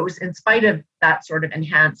EPOs in spite of that sort of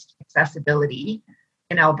enhanced accessibility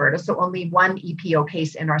in Alberta, so only one EPO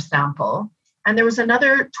case in our sample. And there was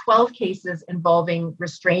another 12 cases involving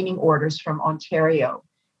restraining orders from Ontario.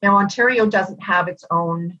 Now, Ontario doesn't have its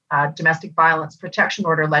own domestic violence protection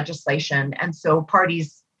order legislation, and so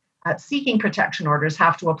parties seeking protection orders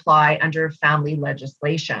have to apply under family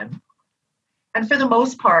legislation. And for the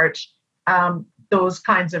most part, those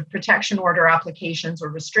kinds of protection order applications or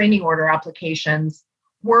restraining order applications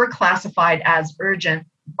were classified as urgent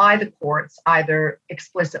by the courts, either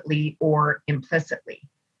explicitly or implicitly.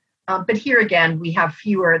 But here again, we have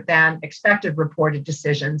fewer than expected reported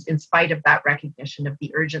decisions in spite of that recognition of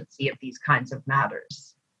the urgency of these kinds of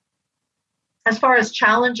matters. As far as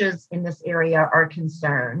challenges in this area are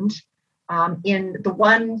concerned, in the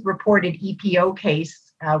one reported EPO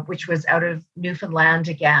case, which was out of Newfoundland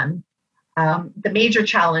again, the major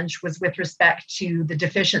challenge was with respect to the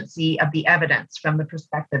deficiency of the evidence from the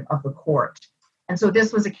perspective of the court. And so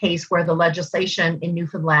this was a case where the legislation in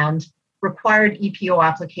Newfoundland required EPO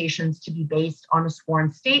applications to be based on a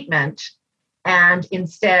sworn statement, and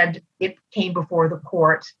instead it came before the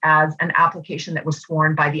court as an application that was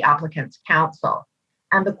sworn by the applicant's counsel.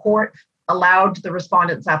 And the court allowed the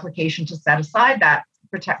respondent's application to set aside that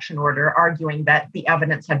protection order, arguing that the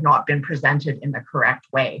evidence had not been presented in the correct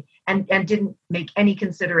way, and didn't make any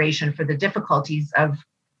consideration for the difficulties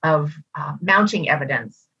of mounting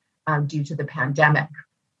evidence due to the pandemic.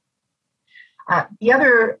 The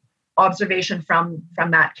other observation from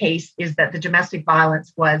that case is that the domestic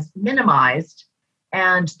violence was minimized,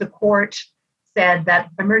 and the court said that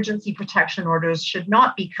emergency protection orders should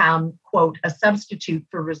not become, quote, a substitute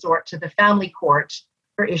for resort to the family court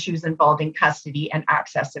for issues involving custody and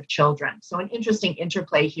access of children. So an interesting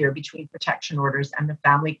interplay here between protection orders and the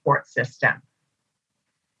family court system.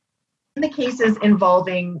 In the cases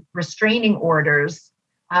involving restraining orders,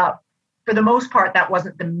 for the most part, that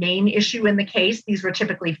wasn't the main issue in the case. These were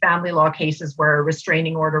typically family law cases where a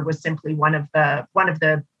restraining order was simply one of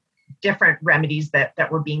the different remedies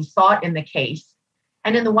that were being sought in the case.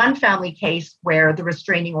 And in the one family case where the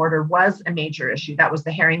restraining order was a major issue, that was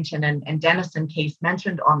the Harrington and Dennison case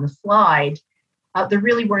mentioned on the slide, there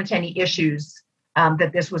really weren't any issues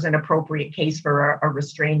that this was an appropriate case for a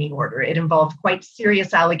restraining order. It involved quite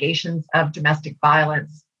serious allegations of domestic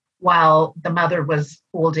violence while the mother was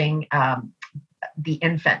holding the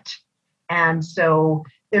infant. And so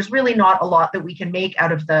there's really not a lot that we can make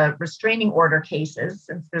out of the restraining order cases,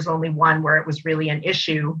 since there's only one where it was really an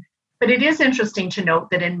issue. But it is interesting to note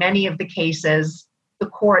that in many of the cases, the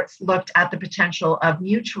courts looked at the potential of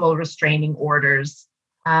mutual restraining orders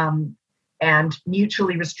and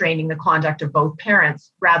mutually restraining the conduct of both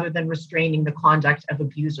parents rather than restraining the conduct of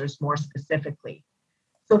abusers more specifically.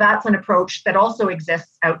 So that's an approach that also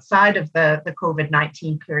exists outside of the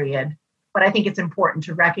COVID-19 period. But I think it's important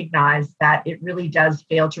to recognize that it really does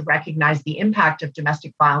fail to recognize the impact of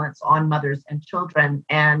domestic violence on mothers and children.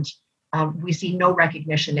 And we see no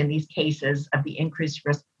recognition in these cases of the increased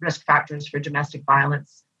risk factors for domestic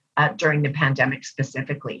violence during the pandemic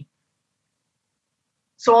specifically.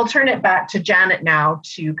 So I'll turn it back to Janet now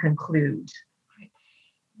to conclude.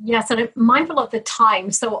 Yes, and I'm mindful of the time,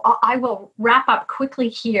 so I will wrap up quickly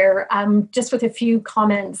here just with a few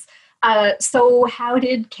comments. So how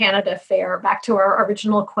did Canada fare? Back to our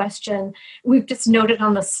original question. We've just noted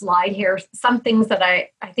on the slide here some things that I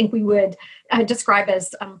think we would describe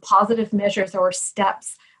as positive measures or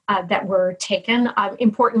steps that were taken.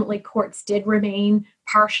 Importantly, courts did remain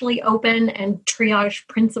partially open, and triage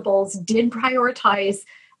principles did prioritize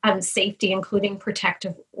safety, including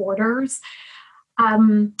protective orders.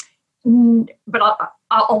 But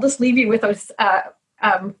I'll just leave you with those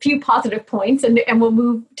few positive points, and we'll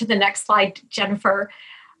move to the next slide, Jennifer.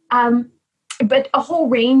 But a whole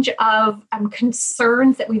range of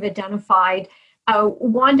concerns that we've identified.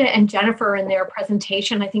 Wanda and Jennifer in their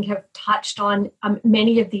presentation, I think, have touched on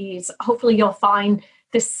many of these. Hopefully you'll find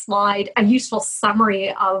this slide a useful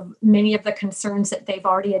summary of many of the concerns that they've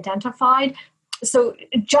already identified. So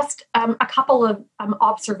just a couple of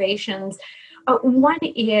observations. One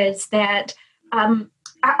is that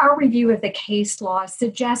our review of the case law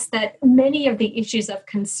suggests that many of the issues of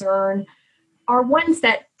concern are ones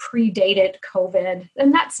that predated COVID.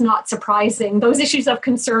 And that's not surprising. Those issues of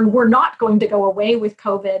concern were not going to go away with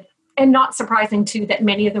COVID, and not surprising too that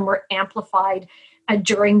many of them were amplified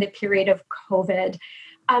during the period of COVID.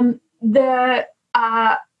 The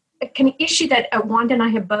kind of issue that Wanda and I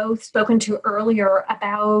have both spoken to earlier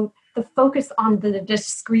about the focus on the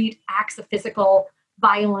discrete acts of physical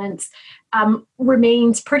violence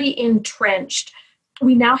remains pretty entrenched.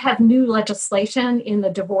 We now have new legislation in the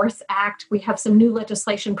Divorce Act. We have some new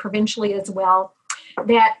legislation provincially as well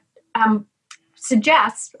that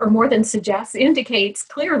suggests, or more than suggests, indicates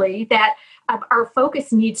clearly that our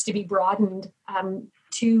focus needs to be broadened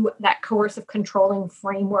to that coercive controlling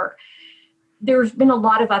framework. There's been a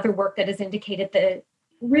lot of other work that has indicated the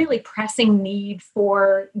really pressing need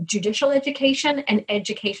for judicial education and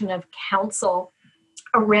education of counsel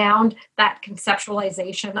around that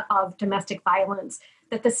conceptualization of domestic violence,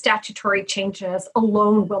 that the statutory changes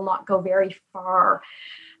alone will not go very far.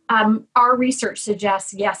 Our research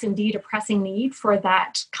suggests, yes, indeed, a pressing need for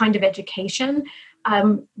that kind of education,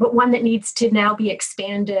 but one that needs to now be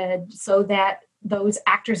expanded so that those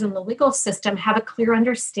actors in the legal system have a clear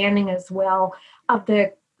understanding as well of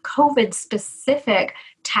the COVID-specific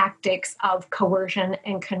tactics of coercion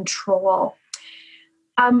and control.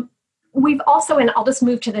 We've also, and I'll just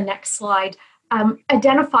move to the next slide,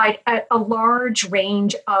 identified a large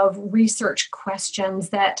range of research questions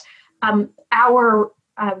that our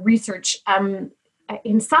research,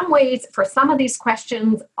 in some ways, for some of these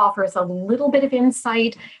questions, offers a little bit of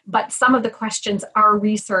insight, but some of the questions our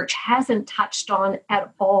research hasn't touched on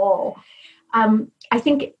at all. I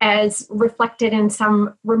think, as reflected in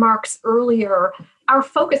some remarks earlier, our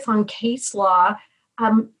focus on case law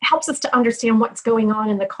helps us to understand what's going on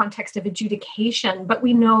in the context of adjudication. But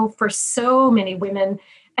we know for so many women,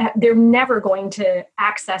 they're never going to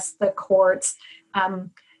access the courts.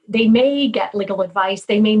 They may get legal advice.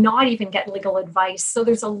 They may not even get legal advice. So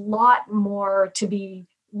there's a lot more to be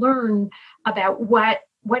learned about what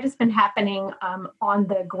has been happening on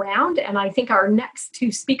the ground. And I think our next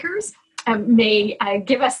two speakers may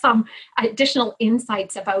give us some additional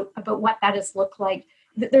insights about what that has looked like.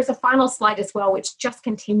 There's a final slide as well, which just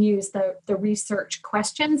continues the research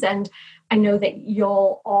questions. And I know that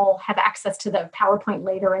you'll all have access to the PowerPoint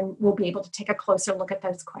later, and we'll be able to take a closer look at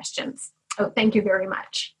those questions. So thank you very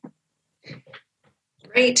much.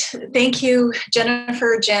 Great. Thank you,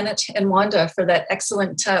 Jennifer, Janet, and Wanda, for that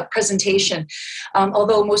excellent presentation.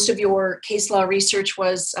 Although most of your case law research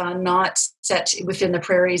was not set within the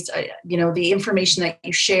prairies, the information that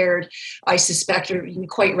you shared, I suspect, are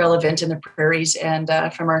quite relevant in the prairies. And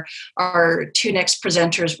from our two next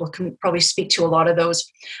presenters, we'll probably speak to a lot of those.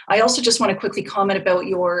 I also just want to quickly comment about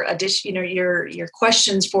your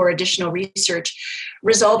questions for additional research.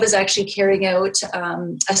 Resolve is actually carrying out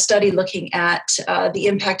a study looking at the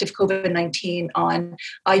impact of COVID-19 on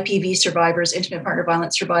IPV survivors, intimate partner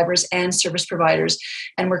violence survivors, and service providers.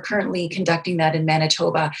 And we're currently conducting that in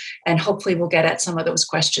Manitoba, and hopefully we'll get at some of those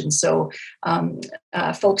questions. So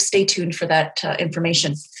folks, stay tuned for that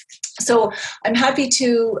information. So I'm happy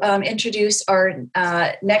to introduce our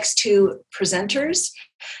next two presenters.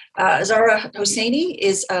 Zahra Hosseini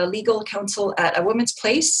is a legal counsel at A Woman's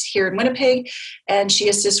Place here in Winnipeg, and she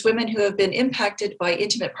assists women who have been impacted by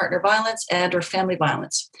intimate partner violence and or family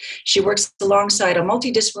violence. She works alongside a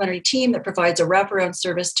multidisciplinary team that provides a wraparound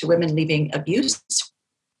service to women leaving abuse.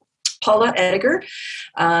 Paula Ediger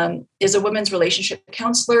is a women's relationship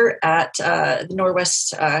counselor at the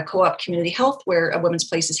Norwest Co-op Community Health, where A Woman's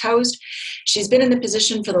Place is housed. She's been in the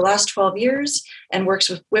position for the last 12 years and works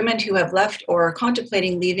with women who have left or are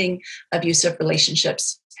contemplating leaving abusive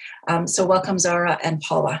relationships. So welcome, Zahra and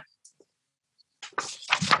Paula.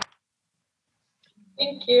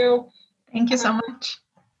 Thank you. Thank you so much.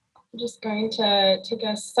 I'm just going to take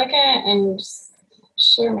a second and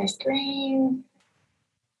share my screen.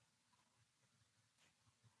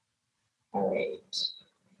 All right.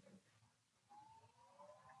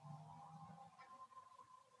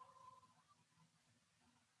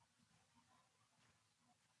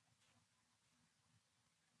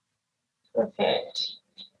 Perfect.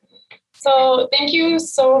 So thank you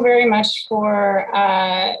so very much for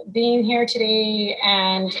being here today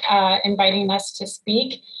and inviting us to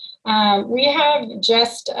speak. We have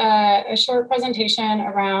just a short presentation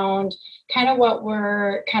around kind of what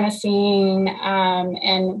we're kind of seeing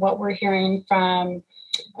and what we're hearing from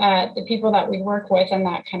the people that we work with and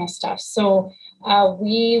that kind of stuff. So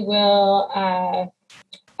we will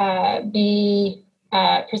be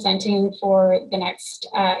presenting for the next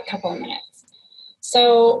couple of minutes.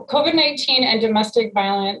 So COVID-19 and domestic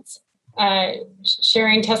violence,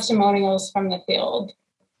 sharing testimonials from the field.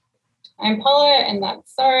 I'm Paula and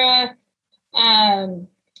that's Zahra. A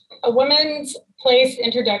Women's Place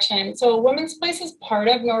introduction. So a Women's Place is part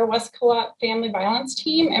of Norwest Co-op Family Violence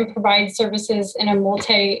Team and provides services in a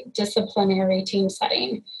multidisciplinary team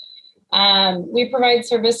setting. We provide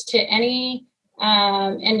service to any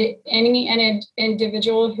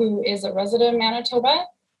individual who is a resident of Manitoba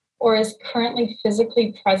or is currently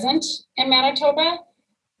physically present in Manitoba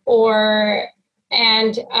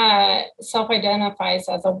and self-identifies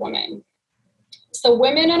as a woman. So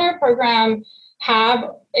women in our program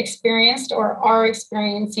have experienced or are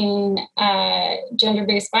experiencing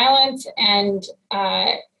gender-based violence and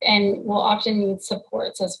will often need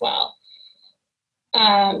supports as well.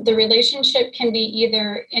 The relationship can be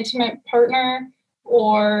either intimate partner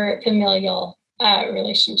or familial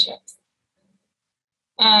relationships.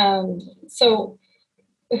 So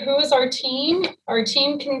who is our team? Our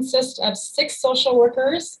team consists of 6 social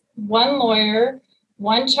workers, 1 lawyer,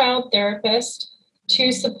 1 child therapist,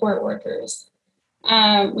 2 support workers.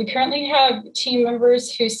 We currently have team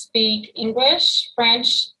members who speak English,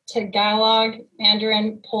 French, Tagalog,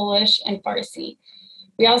 Mandarin, Polish, and Farsi.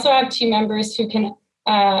 We also have team members who can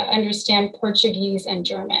understand Portuguese and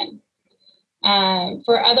German.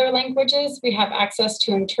 For other languages, we have access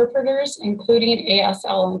to interpreters, including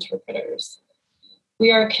ASL interpreters.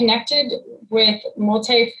 We are connected with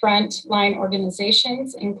multi-front line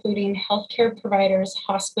organizations, including healthcare providers,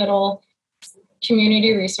 hospital,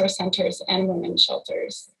 community resource centers, and women's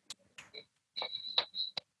shelters.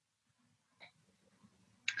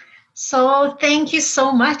 So thank you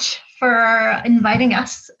so much for inviting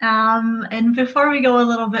us. And before we go a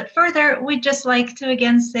little bit further, we'd just like to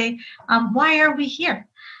again say, why are we here?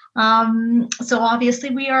 So obviously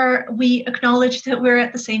we acknowledge that we're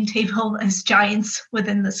at the same table as giants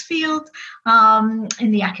within this field,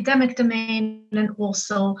 in the academic domain and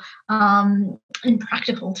also in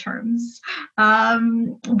practical terms.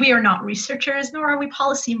 We are not researchers, nor are we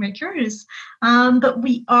policymakers, but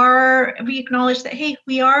we acknowledge that, hey,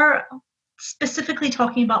 we are specifically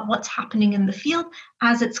talking about what's happening in the field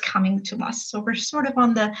as it's coming to us. So we're sort of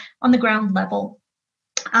on the ground level.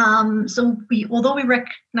 So although we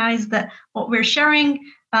recognize that what we're sharing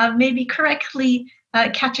may be correctly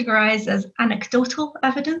categorized as anecdotal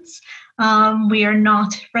evidence, we are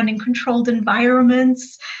not running controlled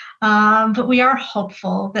environments, but we are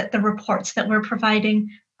hopeful that the reports that we're providing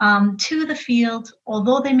to the field,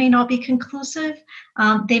 although they may not be conclusive,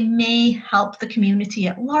 they may help the community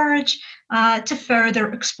at large to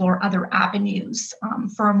further explore other avenues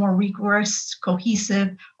for a more rigorous,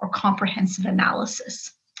 cohesive, or comprehensive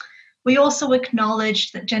analysis. We also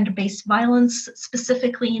acknowledge that gender-based violence,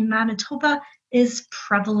 specifically in Manitoba, is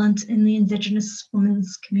prevalent in the Indigenous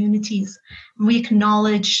women's communities. We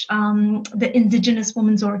acknowledge that Indigenous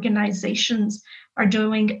women's organizations are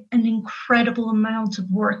doing an incredible amount of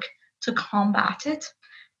work to combat it.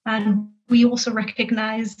 And we also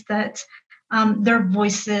recognize that their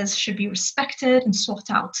voices should be respected and sought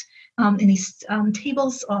out in these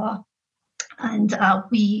tables.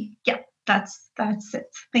 That's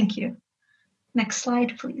it. Thank you. Next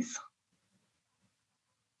slide, please.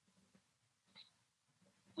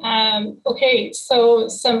 Okay, so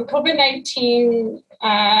some COVID-19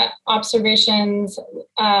 observations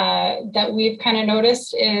that we've kind of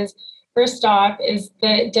noticed is, first off, is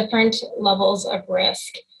the different levels of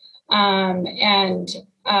risk.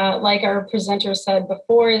 Like our presenter said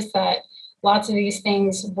before, is that lots of these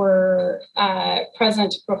things were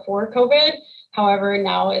present before COVID. However,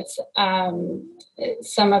 now it's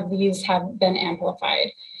some of these have been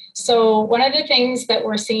amplified. So one of the things that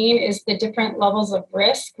we're seeing is the different levels of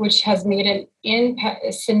risk, which has made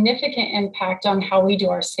a significant impact on how we do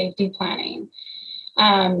our safety planning.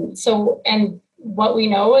 And what we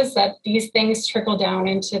know is that these things trickle down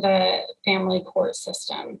into the family court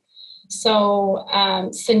system. So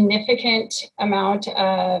significant amount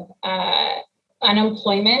of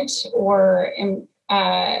unemployment or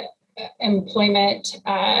employment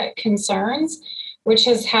concerns, which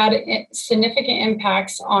has had significant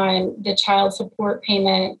impacts on the child support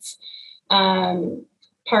payments,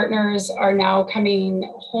 partners are now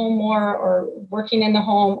coming home more or working in the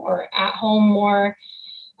home or at home more,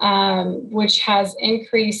 which has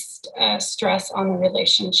increased stress on the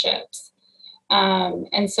relationships.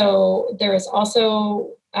 And so there is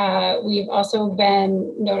also, we've also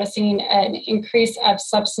been noticing an increase of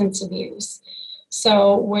substance abuse.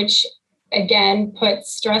 So, which again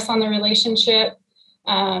puts stress on the relationship.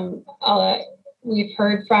 We've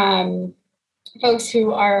heard from folks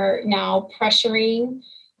who are now pressuring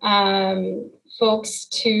folks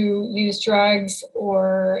to use drugs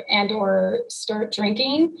or start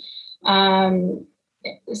drinking.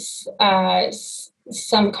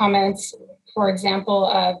 Some comments, for example,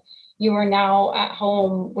 of you are now at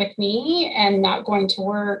home with me and not going to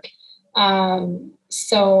work,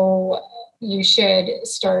 so you should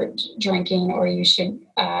start drinking, or you should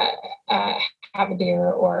have a beer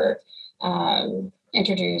or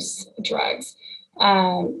introduce drugs,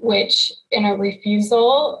 which in a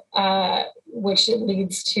refusal, which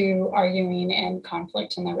leads to arguing and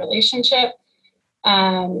conflict in the relationship.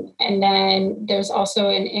 And then there's also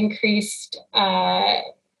an increased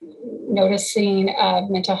noticing of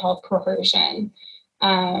mental health coercion.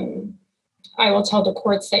 I will tell the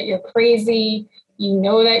courts that you're crazy. You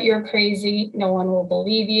know that you're crazy. No one will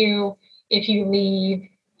believe you. If you leave,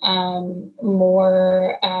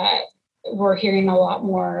 we're hearing a lot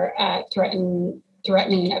more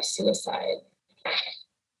threatening of suicide.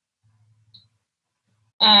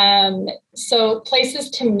 So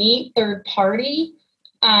places to meet third party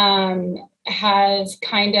has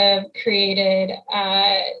kind of created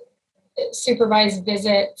supervised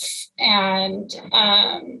visits and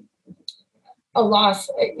a loss,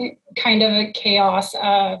 kind of a chaos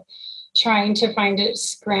of trying to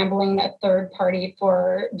scrambling a third party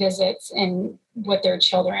for visits and with their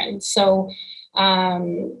children. So,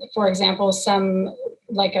 for example,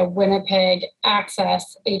 like a Winnipeg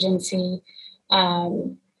access agency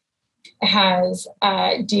has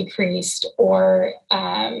decreased or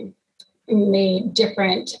made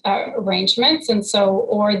different arrangements. And so,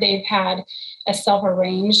 or they've had a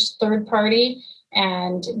self-arranged third party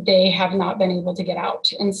and they have not been able to get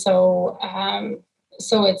out. And so,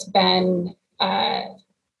 so it's been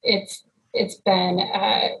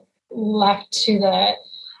left to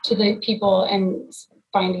the people and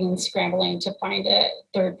scrambling to find a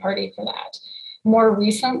third party for that. More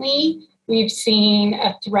recently, we've seen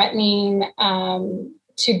a threatening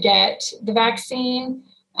to get the vaccine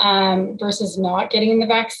versus not getting the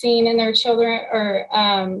vaccine in their children or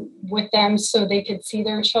with them so they could see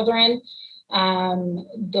their children.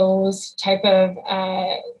 Those type of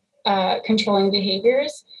controlling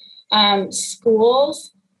behaviors.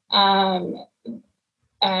 Schools have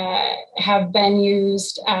been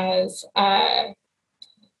used as a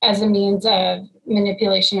means of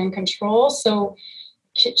manipulation and control. So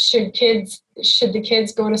should the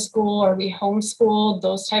kids go to school or be homeschooled?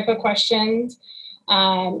 Those type of questions.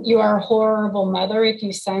 You are a horrible mother if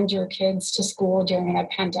you send your kids to school during a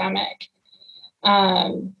pandemic,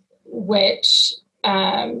 which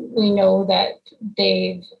we know that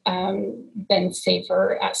they've been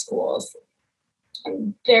safer at schools.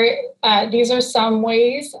 These are some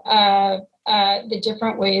ways of the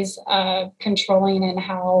different ways of controlling and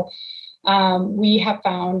how we have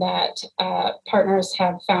found that partners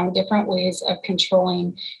have found different ways of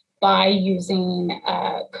controlling by using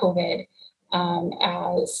COVID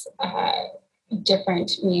as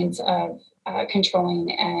different means of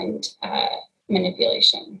controlling and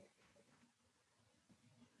manipulation.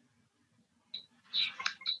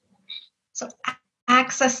 So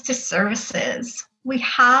access to services. We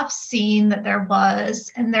have seen that there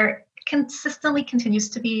was, and there consistently continues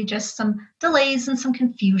to be, just some delays and some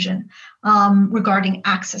confusion regarding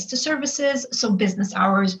access to services. So business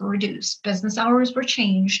hours were reduced, business hours were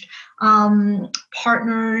changed.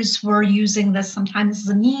 Partners were using this sometimes as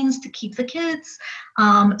a means to keep the kids.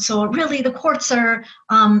 So really the courts are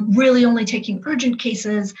really only taking urgent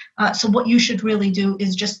cases. So what you should really do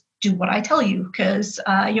is just do what I tell you, because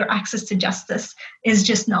your access to justice is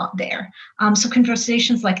just not there. So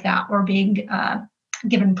conversations like that were being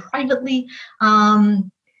given privately.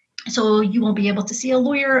 So you won't be able to see a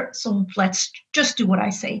lawyer. So let's just do what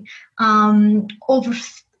I say. Over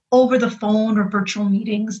the phone or virtual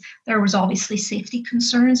meetings, there was obviously safety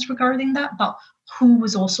concerns regarding that, but who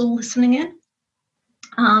was also listening in?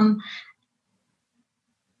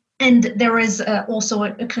 And there is also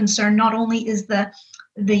a concern, not only is the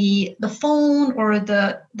phone or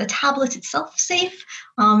the tablet itself safe,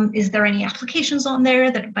 is there any applications on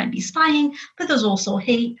there that might be spying, but there's also,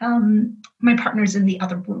 hey, my partner's in the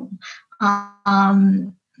other room.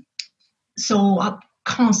 So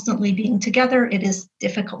constantly being together, it is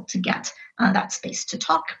difficult to get that space to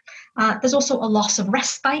talk. There's also a loss of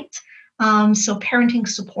respite. So parenting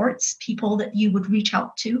supports, people that you would reach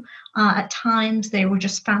out to. At times, they were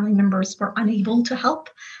just family members were unable to help.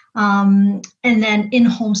 And then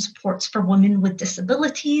in-home supports for women with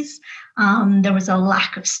disabilities. There was a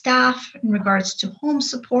lack of staff in regards to home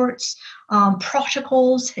supports.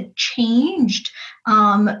 Protocols had changed.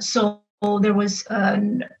 So there was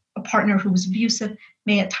a partner who was abusive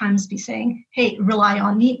may at times be saying, hey, rely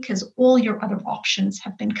on me because all your other options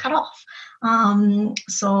have been cut off.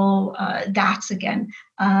 So that's, again,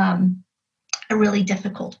 a really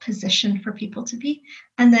difficult position for people to be.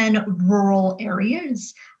 And then rural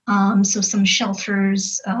areas. So some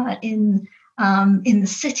shelters in the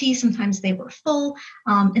city, sometimes they were full.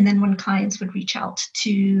 And then when clients would reach out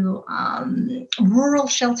to rural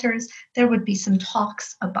shelters, there would be some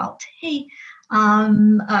talks about, hey,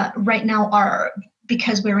 right now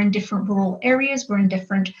because we're in different rural areas, we're in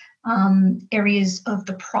different areas of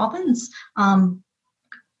the province,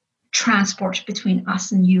 transport between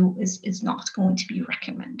us and you is not going to be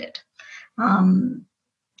recommended. And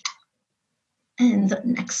the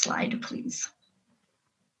next slide, please.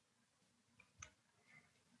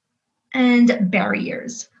 And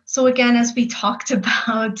barriers. So again, as we talked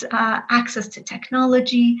about access to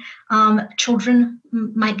technology, children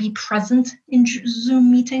might be present in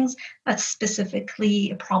Zoom meetings. That's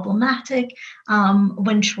specifically problematic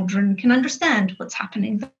when children can understand what's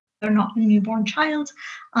happening. They're not a newborn child.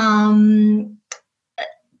 And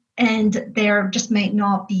there just might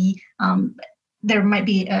not be, there might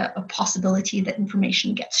be a possibility that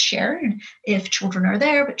information gets shared if children are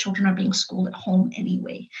there, but children are being schooled at home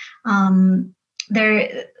anyway.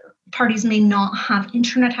 Parties may not have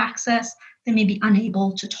internet access. They may be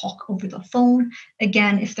unable to talk over the phone.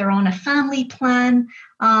 Again, if they're on a family plan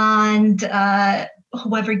and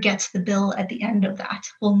whoever gets the bill at the end of that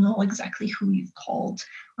will know exactly who you've called.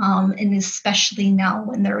 And especially now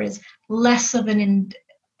when there is less of an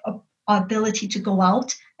ability to go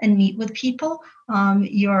out and meet with people, all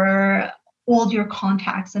your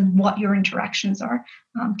contacts and what your interactions are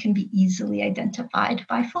can be easily identified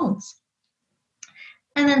by phones.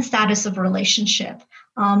 And then status of relationship.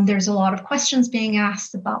 There's a lot of questions being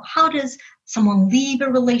asked about how does someone leave a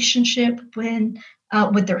relationship when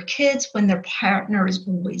with their kids when their partner is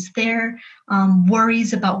always there,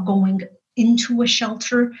 worries about going into a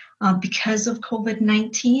shelter because of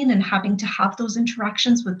COVID-19 and having to have those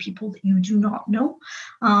interactions with people that you do not know.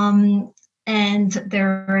 And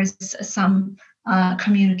there is some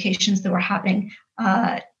communications that we're having.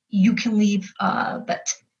 You can leave,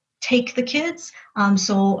 but take the kids.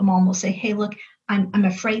 So a mom will say, hey, look, I'm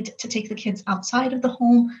afraid to take the kids outside of the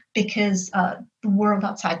home because the world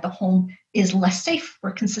outside the home is less safe.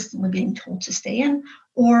 We're consistently being told to stay in,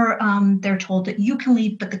 or they're told that you can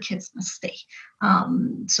leave, but the kids must stay.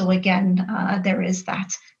 So again, there is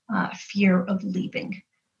that fear of leaving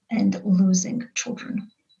and losing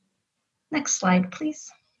children. Next slide,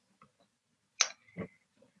 please.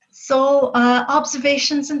 So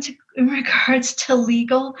observations in regards to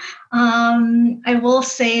legal, I will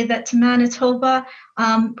say that Manitoba,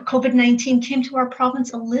 COVID-19 came to our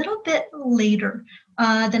province a little bit later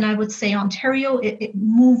than I would say Ontario. It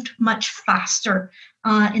moved much faster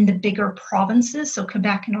in the bigger provinces, so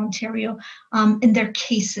Quebec and Ontario, and their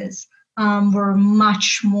cases were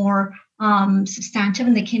much more substantive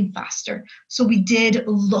and they came faster. So we did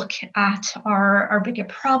look at our bigger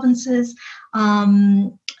provinces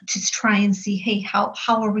to try and see, hey, how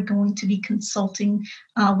are we going to be consulting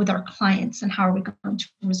with our clients and how are we going to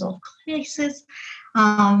resolve cases?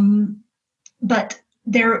 But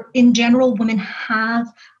there, in general, women have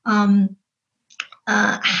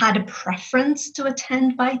had a preference to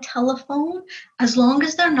attend by telephone as long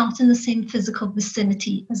as they're not in the same physical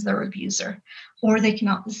vicinity as their abuser or they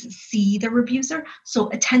cannot see their abuser. So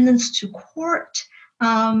attendance to court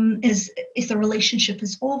is if the relationship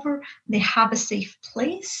is over, they have a safe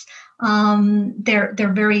place. They're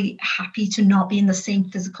very happy to not be in the same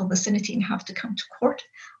physical vicinity and have to come to court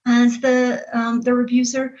as their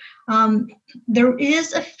abuser. There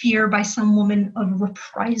is a fear by some women of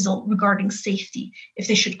reprisal regarding safety if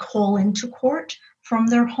they should call into court from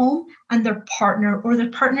their home and their partner or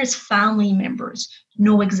their partner's family members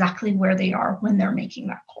know exactly where they are when they're making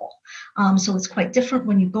that call. So it's quite different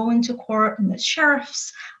when you go into court and the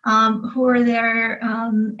sheriffs who are there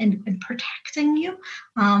and protecting you.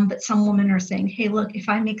 But some women are saying, hey, look, if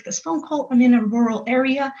I make this phone call, I'm in a rural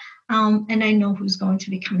area and I know who's going to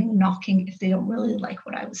be coming knocking if they don't really like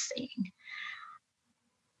what I was saying.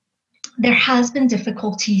 There has been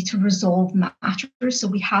difficulty to resolve matters, so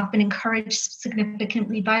we have been encouraged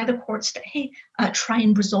significantly by the courts that, hey, try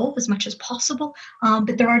and resolve as much as possible,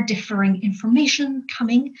 but there are differing information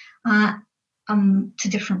coming to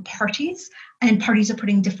different parties, and parties are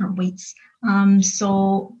putting different weights.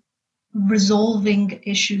 So resolving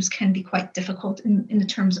issues can be quite difficult in the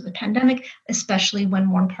terms of the pandemic, especially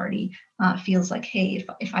when one party feels like, hey,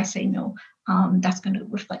 if I say no, that's going to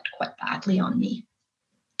reflect quite badly on me.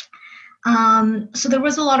 So there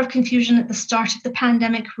was a lot of confusion at the start of the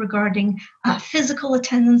pandemic regarding physical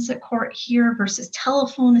attendance at court here versus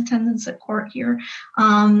telephone attendance at court here.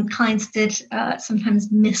 Clients did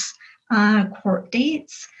sometimes miss court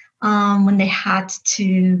dates when they had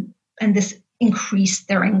to, and this increased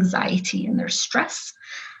their anxiety and their stress.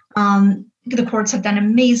 The courts have done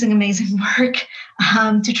amazing work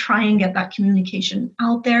to try and get that communication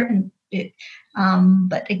out there, and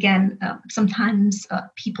but again, sometimes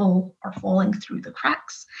people are falling through the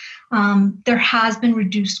cracks. There has been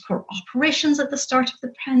reduced court operations at the start of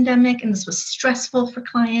the pandemic, and this was stressful for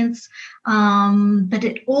clients, but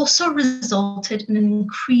it also resulted in an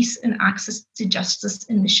increase in access to justice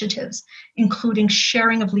initiatives, including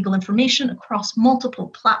sharing of legal information across multiple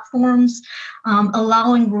platforms,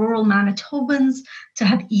 allowing rural Manitobans to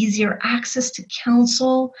have easier access to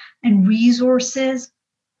counsel and resources,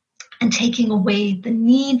 and taking away the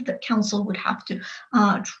need that counsel would have to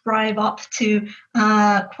drive up to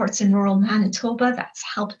courts in rural Manitoba. That's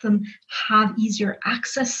helped them have easier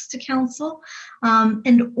access to counsel.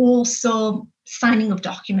 And also signing of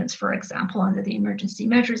documents, for example, under the Emergency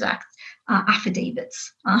Measures Act,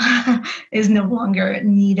 affidavits is no longer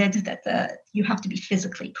needed, that you have to be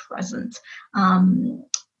physically present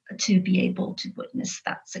to be able to witness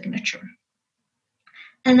that signature.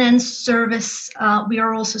 And then service, we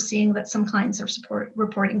are also seeing that some clients are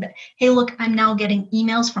reporting that, hey, look, I'm now getting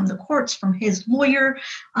emails from the courts, from his lawyer.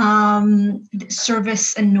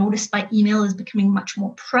 Service and notice by email is becoming much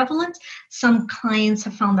more prevalent. Some clients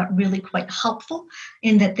have found that really quite helpful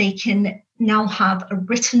in that they can now have a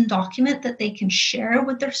written document that they can share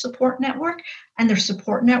with their support network, and their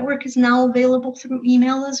support network is now available through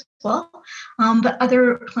email as well. But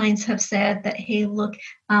other clients have said that, hey, look,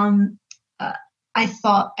 I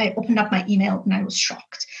thought I opened up my email and I was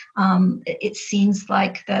shocked. It seems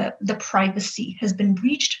like the privacy has been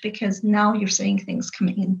breached because now you're saying things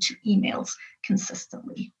coming into emails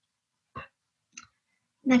consistently.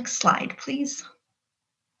 Next slide, please.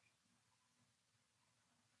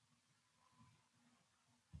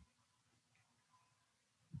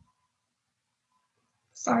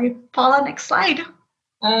 Sorry, Paula, next slide.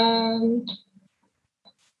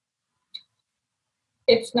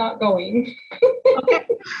 It's not going. Okay.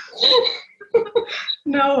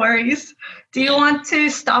 No worries. Do you want to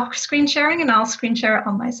stop screen sharing and I'll screen share it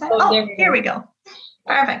on my side? Oh, here we go.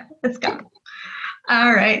 Perfect. Let's go.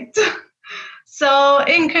 All right. So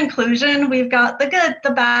in conclusion, we've got the good,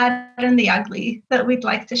 the bad, and the ugly that we'd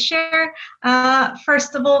like to share.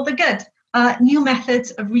 First of all, the good. New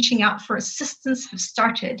methods of reaching out for assistance have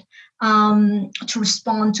started to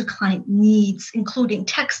respond to client needs, including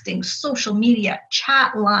texting, social media,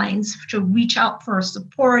 chat lines to reach out for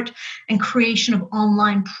support, and creation of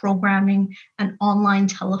online programming and online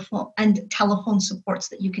telephone supports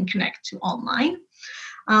that you can connect to online.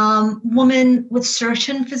 Women with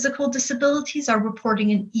certain physical disabilities are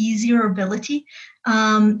reporting an easier ability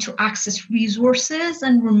to access resources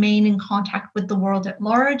and remain in contact with the world at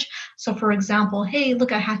large. So for example, hey,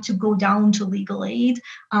 look, I had to go down to legal aid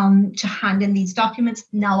to hand in these documents.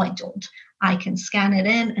 Now I don't. I can scan it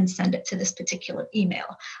in and send it to this particular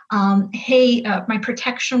email. Hey, my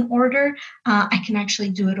protection order, I can actually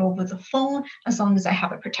do it over the phone as long as I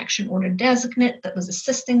have a protection order designate that was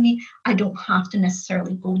assisting me. I don't have to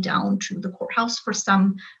necessarily go down to the courthouse for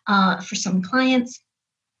some clients.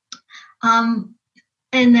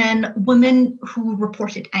 And then women who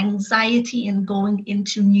reported anxiety in going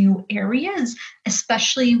into new areas,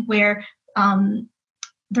 especially where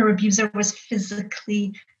their abuser was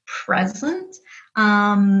physically present.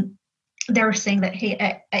 They're saying that,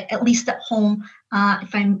 hey, at least at home,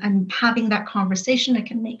 if I'm having that conversation, I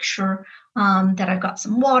can make sure that I've got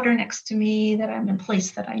some water next to me, that I'm in a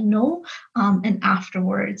place that I know, and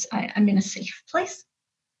afterwards I'm in a safe place.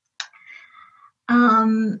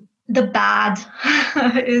 The bad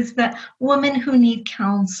is that women who need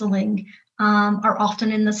counseling are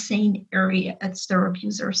often in the same area as their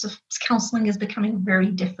abuser. So counseling is becoming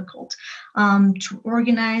very difficult to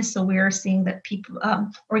organize. So we are seeing that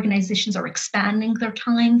organizations are expanding their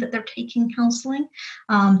time that they're taking counseling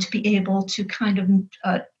to be able to kind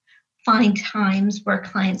of find times where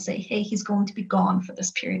clients say, hey, he's going to be gone for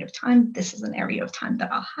this period of time. This is an area of time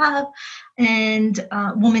that I'll have. And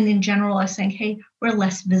women in general are saying, hey, we're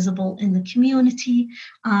less visible in the community.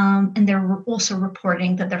 And they're also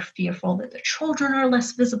reporting that they're fearful that their children are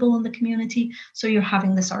less visible in the community. So you're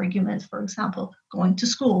having this argument, for example, going to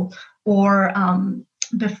school, or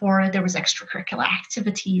before there was extracurricular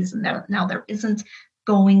activities and now there isn't,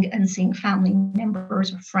 going and seeing family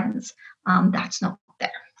members or friends. That's not there.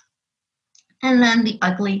 And then the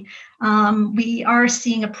ugly, we are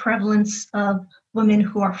seeing a prevalence of women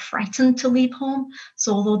who are frightened to leave home.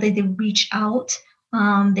 So although they reach out,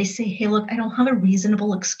 they say, hey, look, I don't have a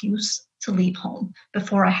reasonable excuse to leave home.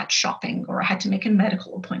 Before I had shopping or I had to make a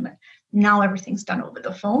medical appointment. Now everything's done over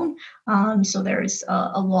the phone. So there's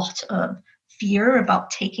a lot of fear about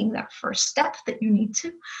taking that first step that you need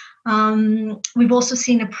to. We've also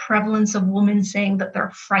seen a prevalence of women saying that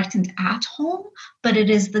they're frightened at home, but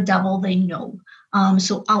it is the devil they know.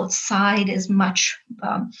 So outside is much,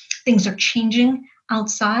 things are changing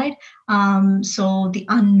outside. So the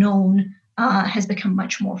unknown has become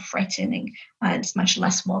much more frightening. It's much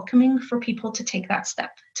less welcoming for people to take that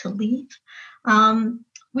step to leave.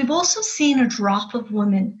 We've also seen a drop of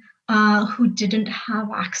women who didn't have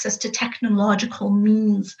access to technological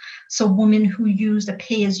means. So women who used a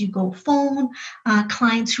pay-as-you-go phone,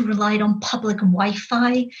 clients who relied on public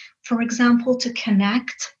Wi-Fi, for example, to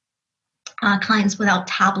connect, clients without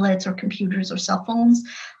tablets or computers or cell phones.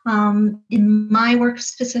 In my work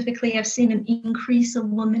specifically, I've seen an increase of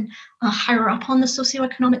women higher up on the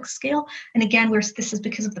socioeconomic scale. And again, this is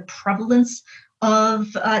because of the prevalence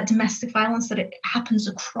of domestic violence, that it happens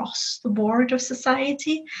across the board of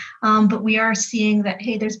society. But we are seeing that,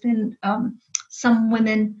 hey, there's been some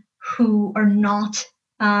women who are not,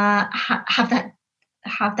 have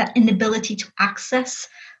that inability to access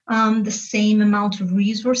the same amount of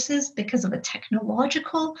resources because of a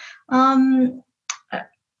technological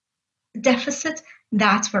deficit.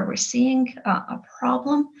 That's where we're seeing a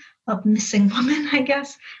problem of missing women, I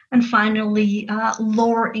guess. And finally,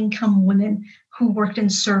 lower income women who worked in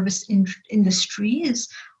service industries,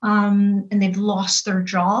 and they've lost their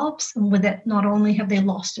jobs. And with it, not only have they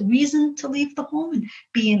lost a reason to leave the home and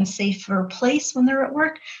be in a safer place when they're at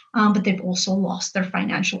work, but they've also lost their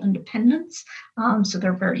financial independence. So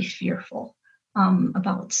they're very fearful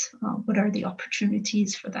about what are the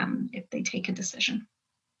opportunities for them if they take a decision.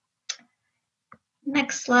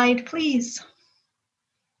 Next slide, please.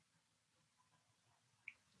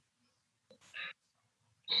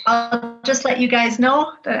 I'll just let you guys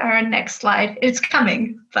know that our next slide is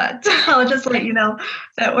coming, but I'll just let you know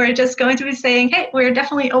that we're just going to be saying, hey, we're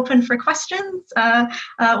definitely open for questions.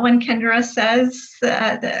 When Kendra says,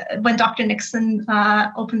 when Dr. Nixon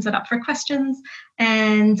opens it up for questions,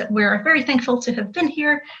 and we're very thankful to have been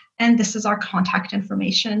here. And this is our contact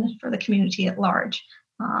information for the community at large.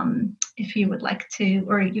 If you would like to,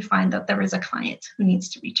 or you find that there is a client who needs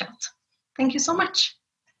to reach out. Thank you so much.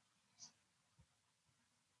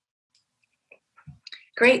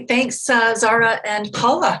 Great, thanks Zahra and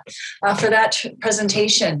Paula for that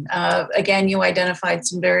presentation. Again, you identified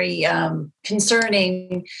some very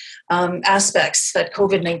concerning aspects that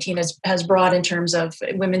COVID-19 has brought in terms of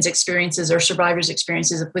women's experiences or survivors'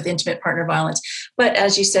 experiences with intimate partner violence. But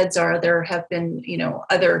as you said, Zahra, there have been,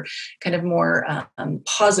 other kind of more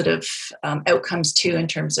positive outcomes too, in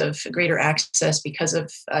terms of greater access because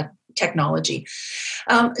of technology.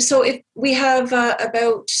 So if we have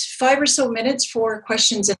about 5 or so minutes for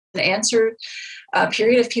questions and answer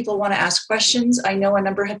period, if people want to ask questions. I know a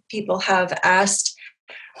number of people have asked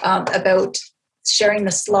about sharing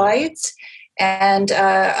the slides. And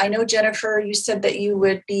I know, Jennifer, you said that you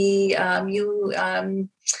would be,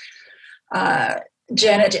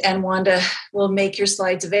 Janet and Wanda will make your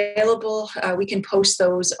slides available. We can post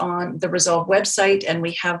those on the Resolve website, and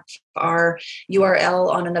we have our URL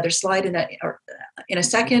on another slide in a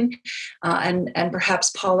second. And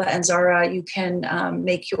perhaps Paula and Zahra, you can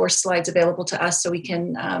make your slides available to us so we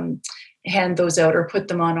can hand those out or put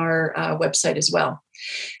them on our website as well.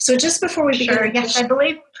 So just before we begin. Sure, yes, I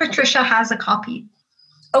believe Patricia has a copy.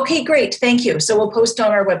 Okay, great, thank you. So we'll post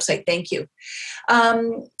on our website, thank you.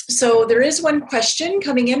 So there is one question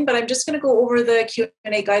coming in, but I'm just going to go over the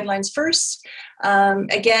Q&A guidelines first.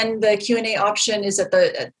 Again, the Q&A option is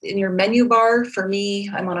in your menu bar. For me,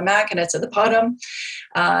 I'm on a Mac and it's at the bottom.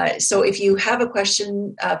 So if you have a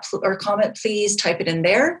question or comment, please type it in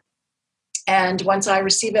there. And once I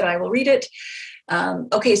receive it, I will read it.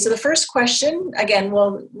 Okay, so the first question, again,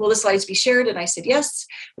 will the slides be shared? And I said, yes,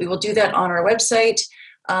 we will do that on our website.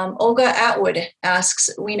 Olga Atwood asks,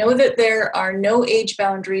 we know that there are no age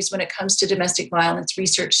boundaries when it comes to domestic violence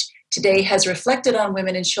research. today has reflected on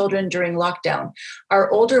women and children during lockdown? Are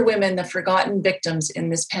older women the forgotten victims in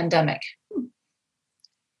this pandemic?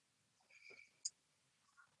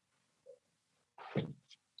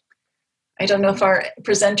 I don't know if our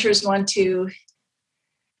presenters want to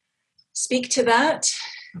speak to that.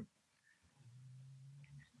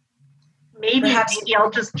 Maybe I'll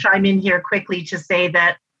just chime in here quickly to say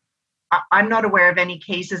that I'm not aware of any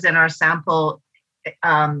cases in our sample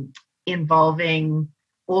involving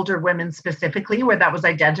older women specifically where that was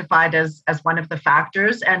identified as one of the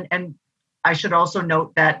factors. And I should also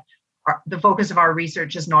note that the focus of our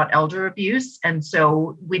research is not elder abuse. And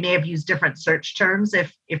so we may have used different search terms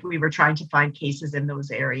if we were trying to find cases in those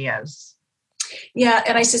areas. Yeah,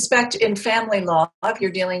 and I suspect in family law, if you're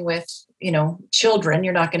dealing with, children,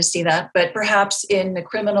 you're not going to see that. But perhaps in the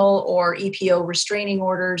criminal or EPO restraining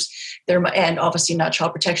orders, and obviously not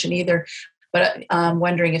child protection either, but I'm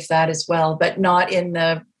wondering if that as well, but not in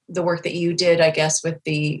the work that you did, I guess, with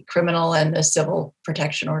the criminal and the civil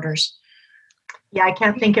protection orders. Yeah, I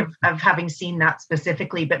can't think of having seen that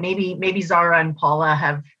specifically, but maybe Zahra and Paula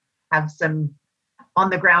have some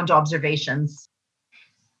on the ground observations.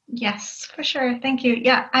 Yes, for sure. Thank you.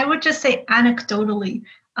 Yeah, I would just say anecdotally,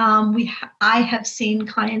 I have seen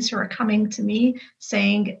clients who are coming to me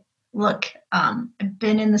saying, look, I've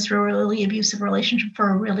been in this really abusive relationship for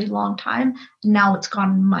a really long time. Now it's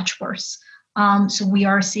gotten much worse. So we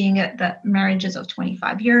are seeing it that marriages of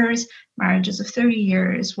 25 years, marriages of 30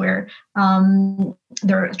 years, where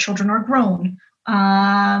their children are grown.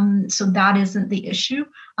 So that isn't the issue.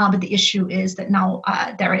 But the issue is that now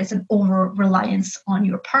there is an over-reliance on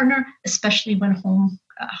your partner, especially when home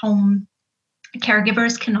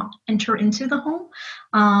caregivers cannot enter into the home.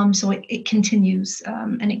 So it continues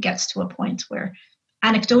and it gets to a point where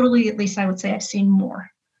anecdotally, at least I would say I've seen more.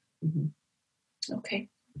 Mm-hmm. Okay.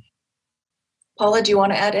 Paula, do you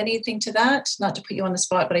want to add anything to that? Not to put you on the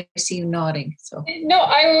spot, but I see you nodding. So no,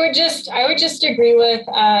 I would just agree with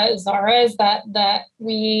Zahra is that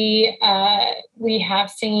we have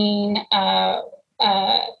seen an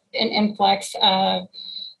influx of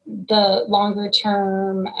the longer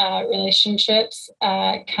term relationships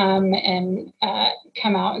come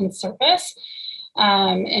out and surface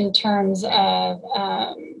in terms of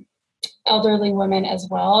elderly women as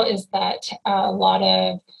well. Is that a lot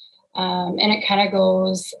of and it kind of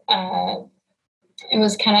goes, it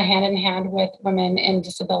was kind of hand in hand with women in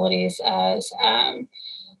disabilities as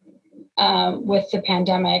with the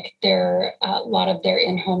pandemic, a lot of their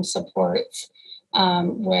in-home supports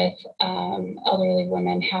with elderly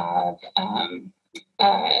women have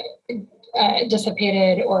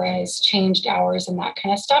dissipated or has changed hours and that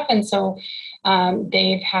kind of stuff. And so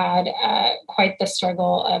they've had quite the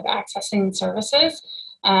struggle of accessing services.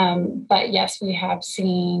 But yes, we have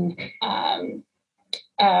seen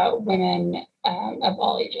women of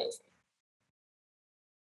all ages.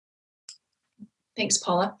 Thanks,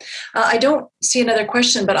 Paula. I don't see another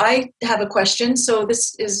question, but I have a question. So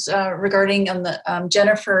this is regarding on the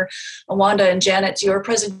Jennifer, Wanda, and Janet, your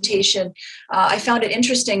presentation. I found it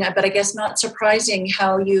interesting, but I guess not surprising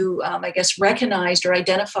how you, recognized or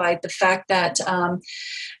identified the fact that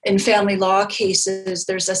in family law cases,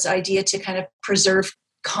 there's this idea to kind of preserve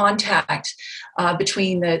contact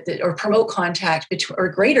between or promote contact or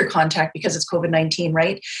greater contact because it's COVID-19,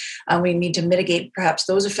 right? We need to mitigate perhaps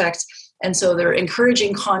those effects. And so they're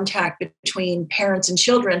encouraging contact between parents and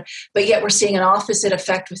children, but yet we're seeing an opposite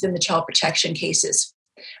effect within the child protection cases,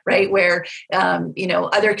 right? Where,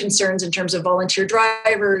 other concerns in terms of volunteer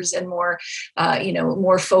drivers and more,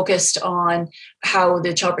 more focused on how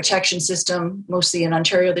the child protection system, mostly in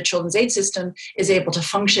Ontario, the Children's Aid System, is able to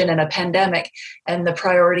function in a pandemic. And the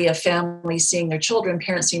priority of families seeing their children,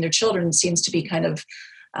 parents seeing their children seems to be kind of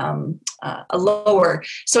a lower.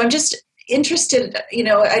 So I'm just interested,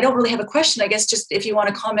 I don't really have a question. I guess just if you want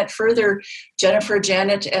to comment further, Jennifer,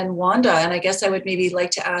 Janet, and Wanda, and I guess I would maybe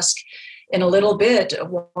like to ask in a little bit,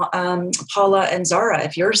 Paula and Zahra,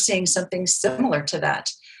 if you're seeing something similar to that.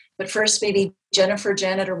 But first, maybe Jennifer,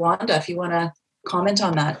 Janet, or Wanda, if you want to comment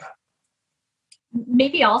on that.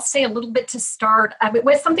 Maybe I'll say a little bit to start. It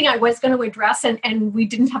was something I was going to address, and we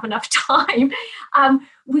didn't have enough time.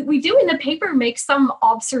 We do in the paper make some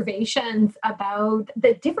observations about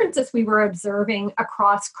the differences we were observing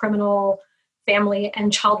across criminal, family,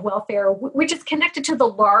 and child welfare, which is connected to the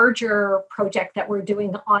larger project that we're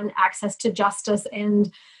doing on access to justice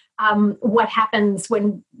and what happens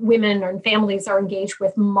when women and families are engaged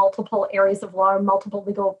with multiple areas of law, multiple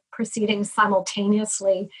legal proceedings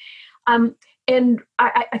simultaneously. And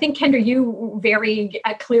I think, Kendra, you very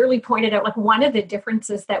clearly pointed out, like, one of the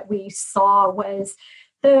differences that we saw was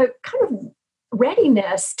the kind of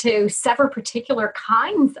readiness to sever particular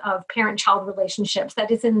kinds of parent-child relationships.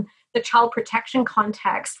 That is in the child protection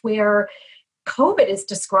context, where COVID is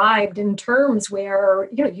described in terms where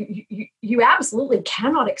you absolutely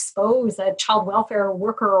cannot expose a child welfare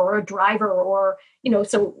worker or a driver, or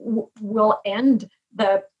so we'll end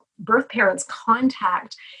the birth parent's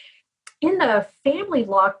contact. In the family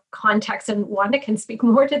law context, and Wanda can speak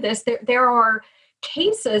more to this, there are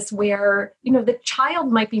cases where the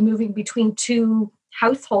child might be moving between two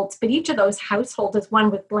households, but each of those households is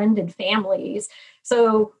one with blended families.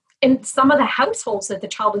 So in some of the households that the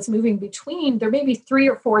child is moving between, there may be 3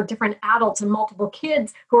 or 4 different adults and multiple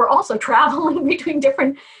kids who are also traveling between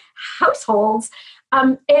different households.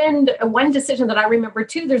 And one decision that I remember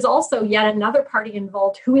too, there's also yet another party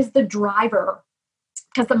involved who is the driver,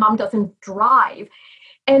 because the mom doesn't drive.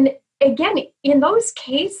 And again, in those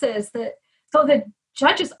cases, the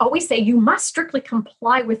judges always say you must strictly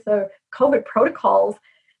comply with the COVID protocols.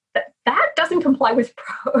 That doesn't comply with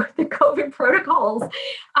the COVID protocols.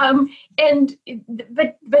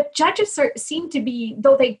 But judges seem to be,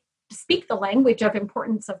 though they speak the language of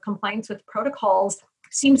importance of compliance with protocols,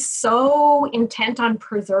 seem so intent on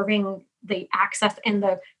preserving the access and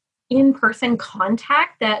the in-person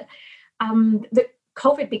contact that the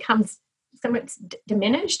COVID becomes somewhat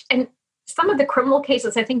diminished. And some of the criminal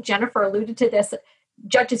cases, I think Jennifer alluded to this,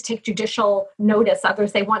 judges take judicial notice,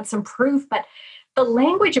 others they want some proof, but the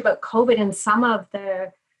language about COVID in some of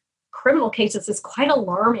the criminal cases is quite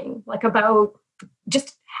alarming, like about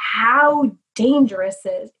just how dangerous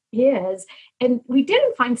it is. And we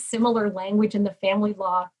didn't find similar language in the family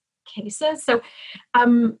law cases. So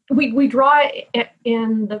we draw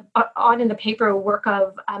in the paper work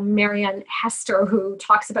of Marianne Hester, who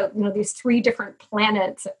talks about these 3 different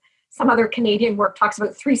planets. Some other Canadian work talks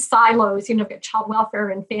about 3 silos, you've got child welfare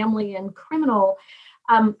and family and criminal,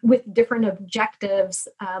 with different objectives,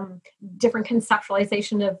 different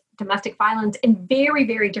conceptualization of domestic violence, and very,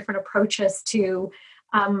 very different approaches to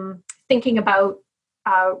thinking about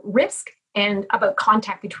risk and about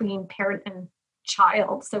contact between parent and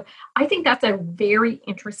child. So I think that's a very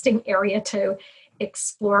interesting area to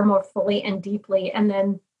explore more fully and deeply. And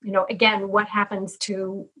then, again, what happens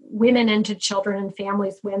to women and to children and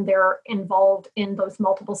families when they're involved in those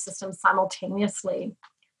multiple systems simultaneously.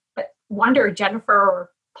 But Wanda or Jennifer or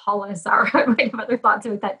Paula, Zahra might have other thoughts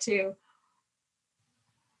about that too.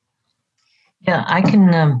 Yeah, I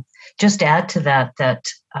can just add to that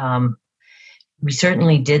we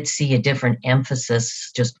certainly did see a different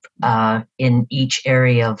emphasis just in each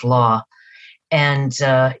area of law. And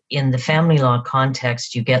in the family law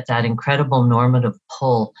context, you get that incredible normative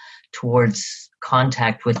pull towards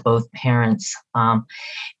contact with both parents.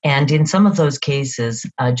 And in some of those cases,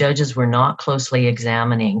 judges were not closely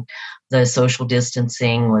examining the social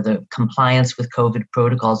distancing or the compliance with COVID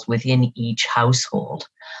protocols within each household.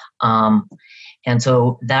 And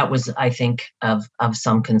so that was, I think, of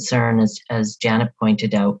some concern, as Janet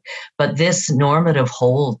pointed out. But this normative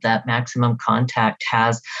hold that maximum contact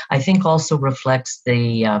has, I think, also reflects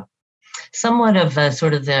the somewhat of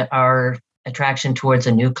our attraction towards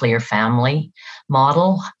a nuclear family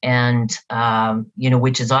model, and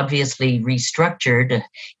which is obviously restructured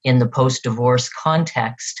in the post-divorce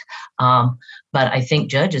context. But I think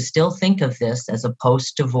judges still think of this as a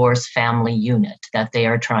post-divorce family unit that they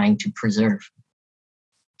are trying to preserve.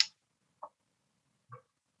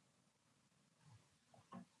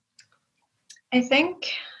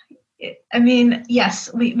 Yes,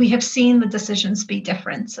 we have seen the decisions be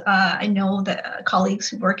different. I know that colleagues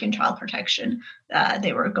who work in child protection,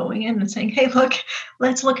 they were going in and saying, hey, look,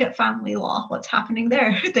 let's look at family law. What's happening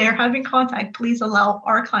there? They're having contact. Please allow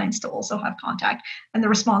our clients to also have contact. And the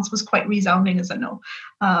response was quite resounding as a no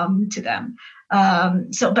to them.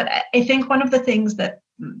 But I think one of the things that,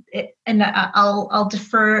 and I'll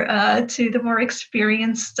defer to the more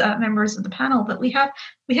experienced members of the panel, but we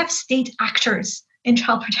have state actors in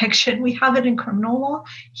child protection. We have it in criminal law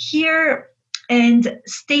here, and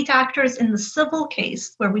state actors in the civil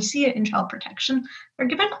case, where we see it in child protection, are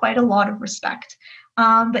given quite a lot of respect.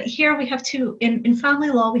 But here we have in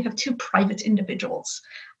family law, we have 2 private individuals.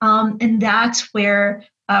 And that's where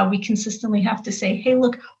we consistently have to say, hey,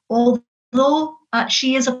 look, although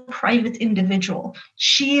she is a private individual,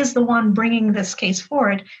 she is the one bringing this case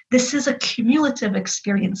forward, this is a cumulative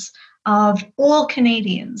experience of all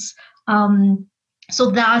Canadians. So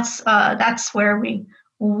that's where we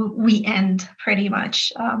end pretty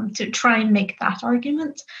much, to try and make that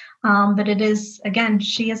argument. But it is, again,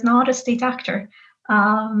 she is not a state actor.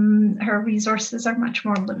 Her resources are much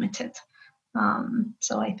more limited.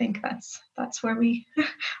 So I think that's where we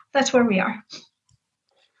are.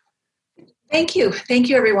 Thank you. Thank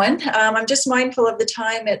you, everyone. I'm just mindful of the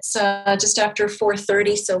time. It's just after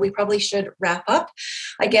 4:30, so we probably should wrap up.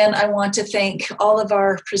 Again, I want to thank all of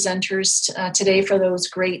our presenters today for those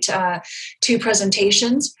great 2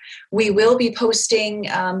 presentations. We will be posting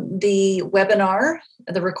the webinar,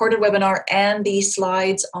 the recorded webinar, and the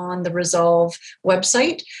slides on the Resolve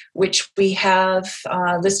website, which we have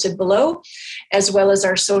listed below, as well as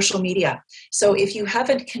our social media. So if you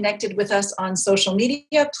haven't connected with us on social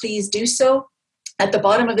media, please do so. At the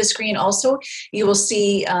bottom of the screen also, you will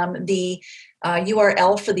see the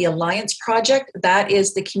URL for the Alliance Project. That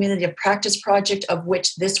is the community of practice project of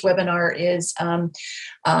which this webinar is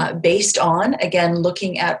based on, again,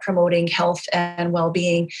 looking at promoting health and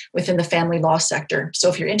well-being within the family law sector. So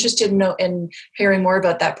if you're interested in hearing more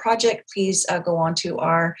about that project, please go on to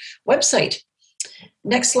our website.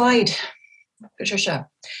 Next slide, Patricia.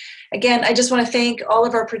 Again, I just want to thank all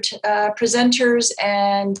of our presenters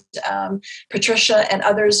and Patricia and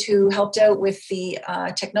others who helped out with the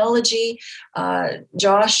technology,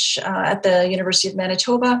 Josh at the University of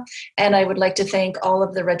Manitoba, and I would like to thank all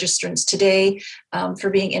of the registrants today for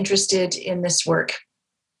being interested in this work.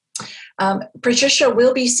 Patricia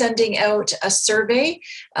will be sending out a survey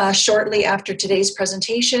shortly after today's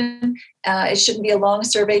presentation. It shouldn't be a long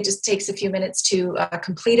survey, just takes a few minutes to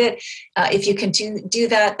complete it. If you can do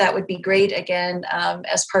that, that would be great. Again,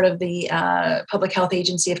 as part of the Public Health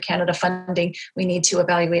Agency of Canada funding, we need to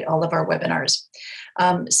evaluate all of our webinars.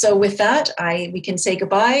 So with that, we can say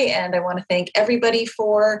goodbye, and I want to thank everybody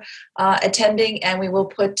for attending, and we will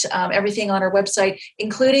put everything on our website,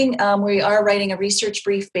 including we are writing a research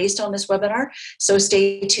brief based on this webinar, so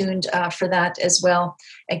stay tuned for that as well.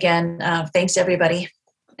 Again, thanks everybody,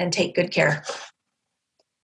 and take good care.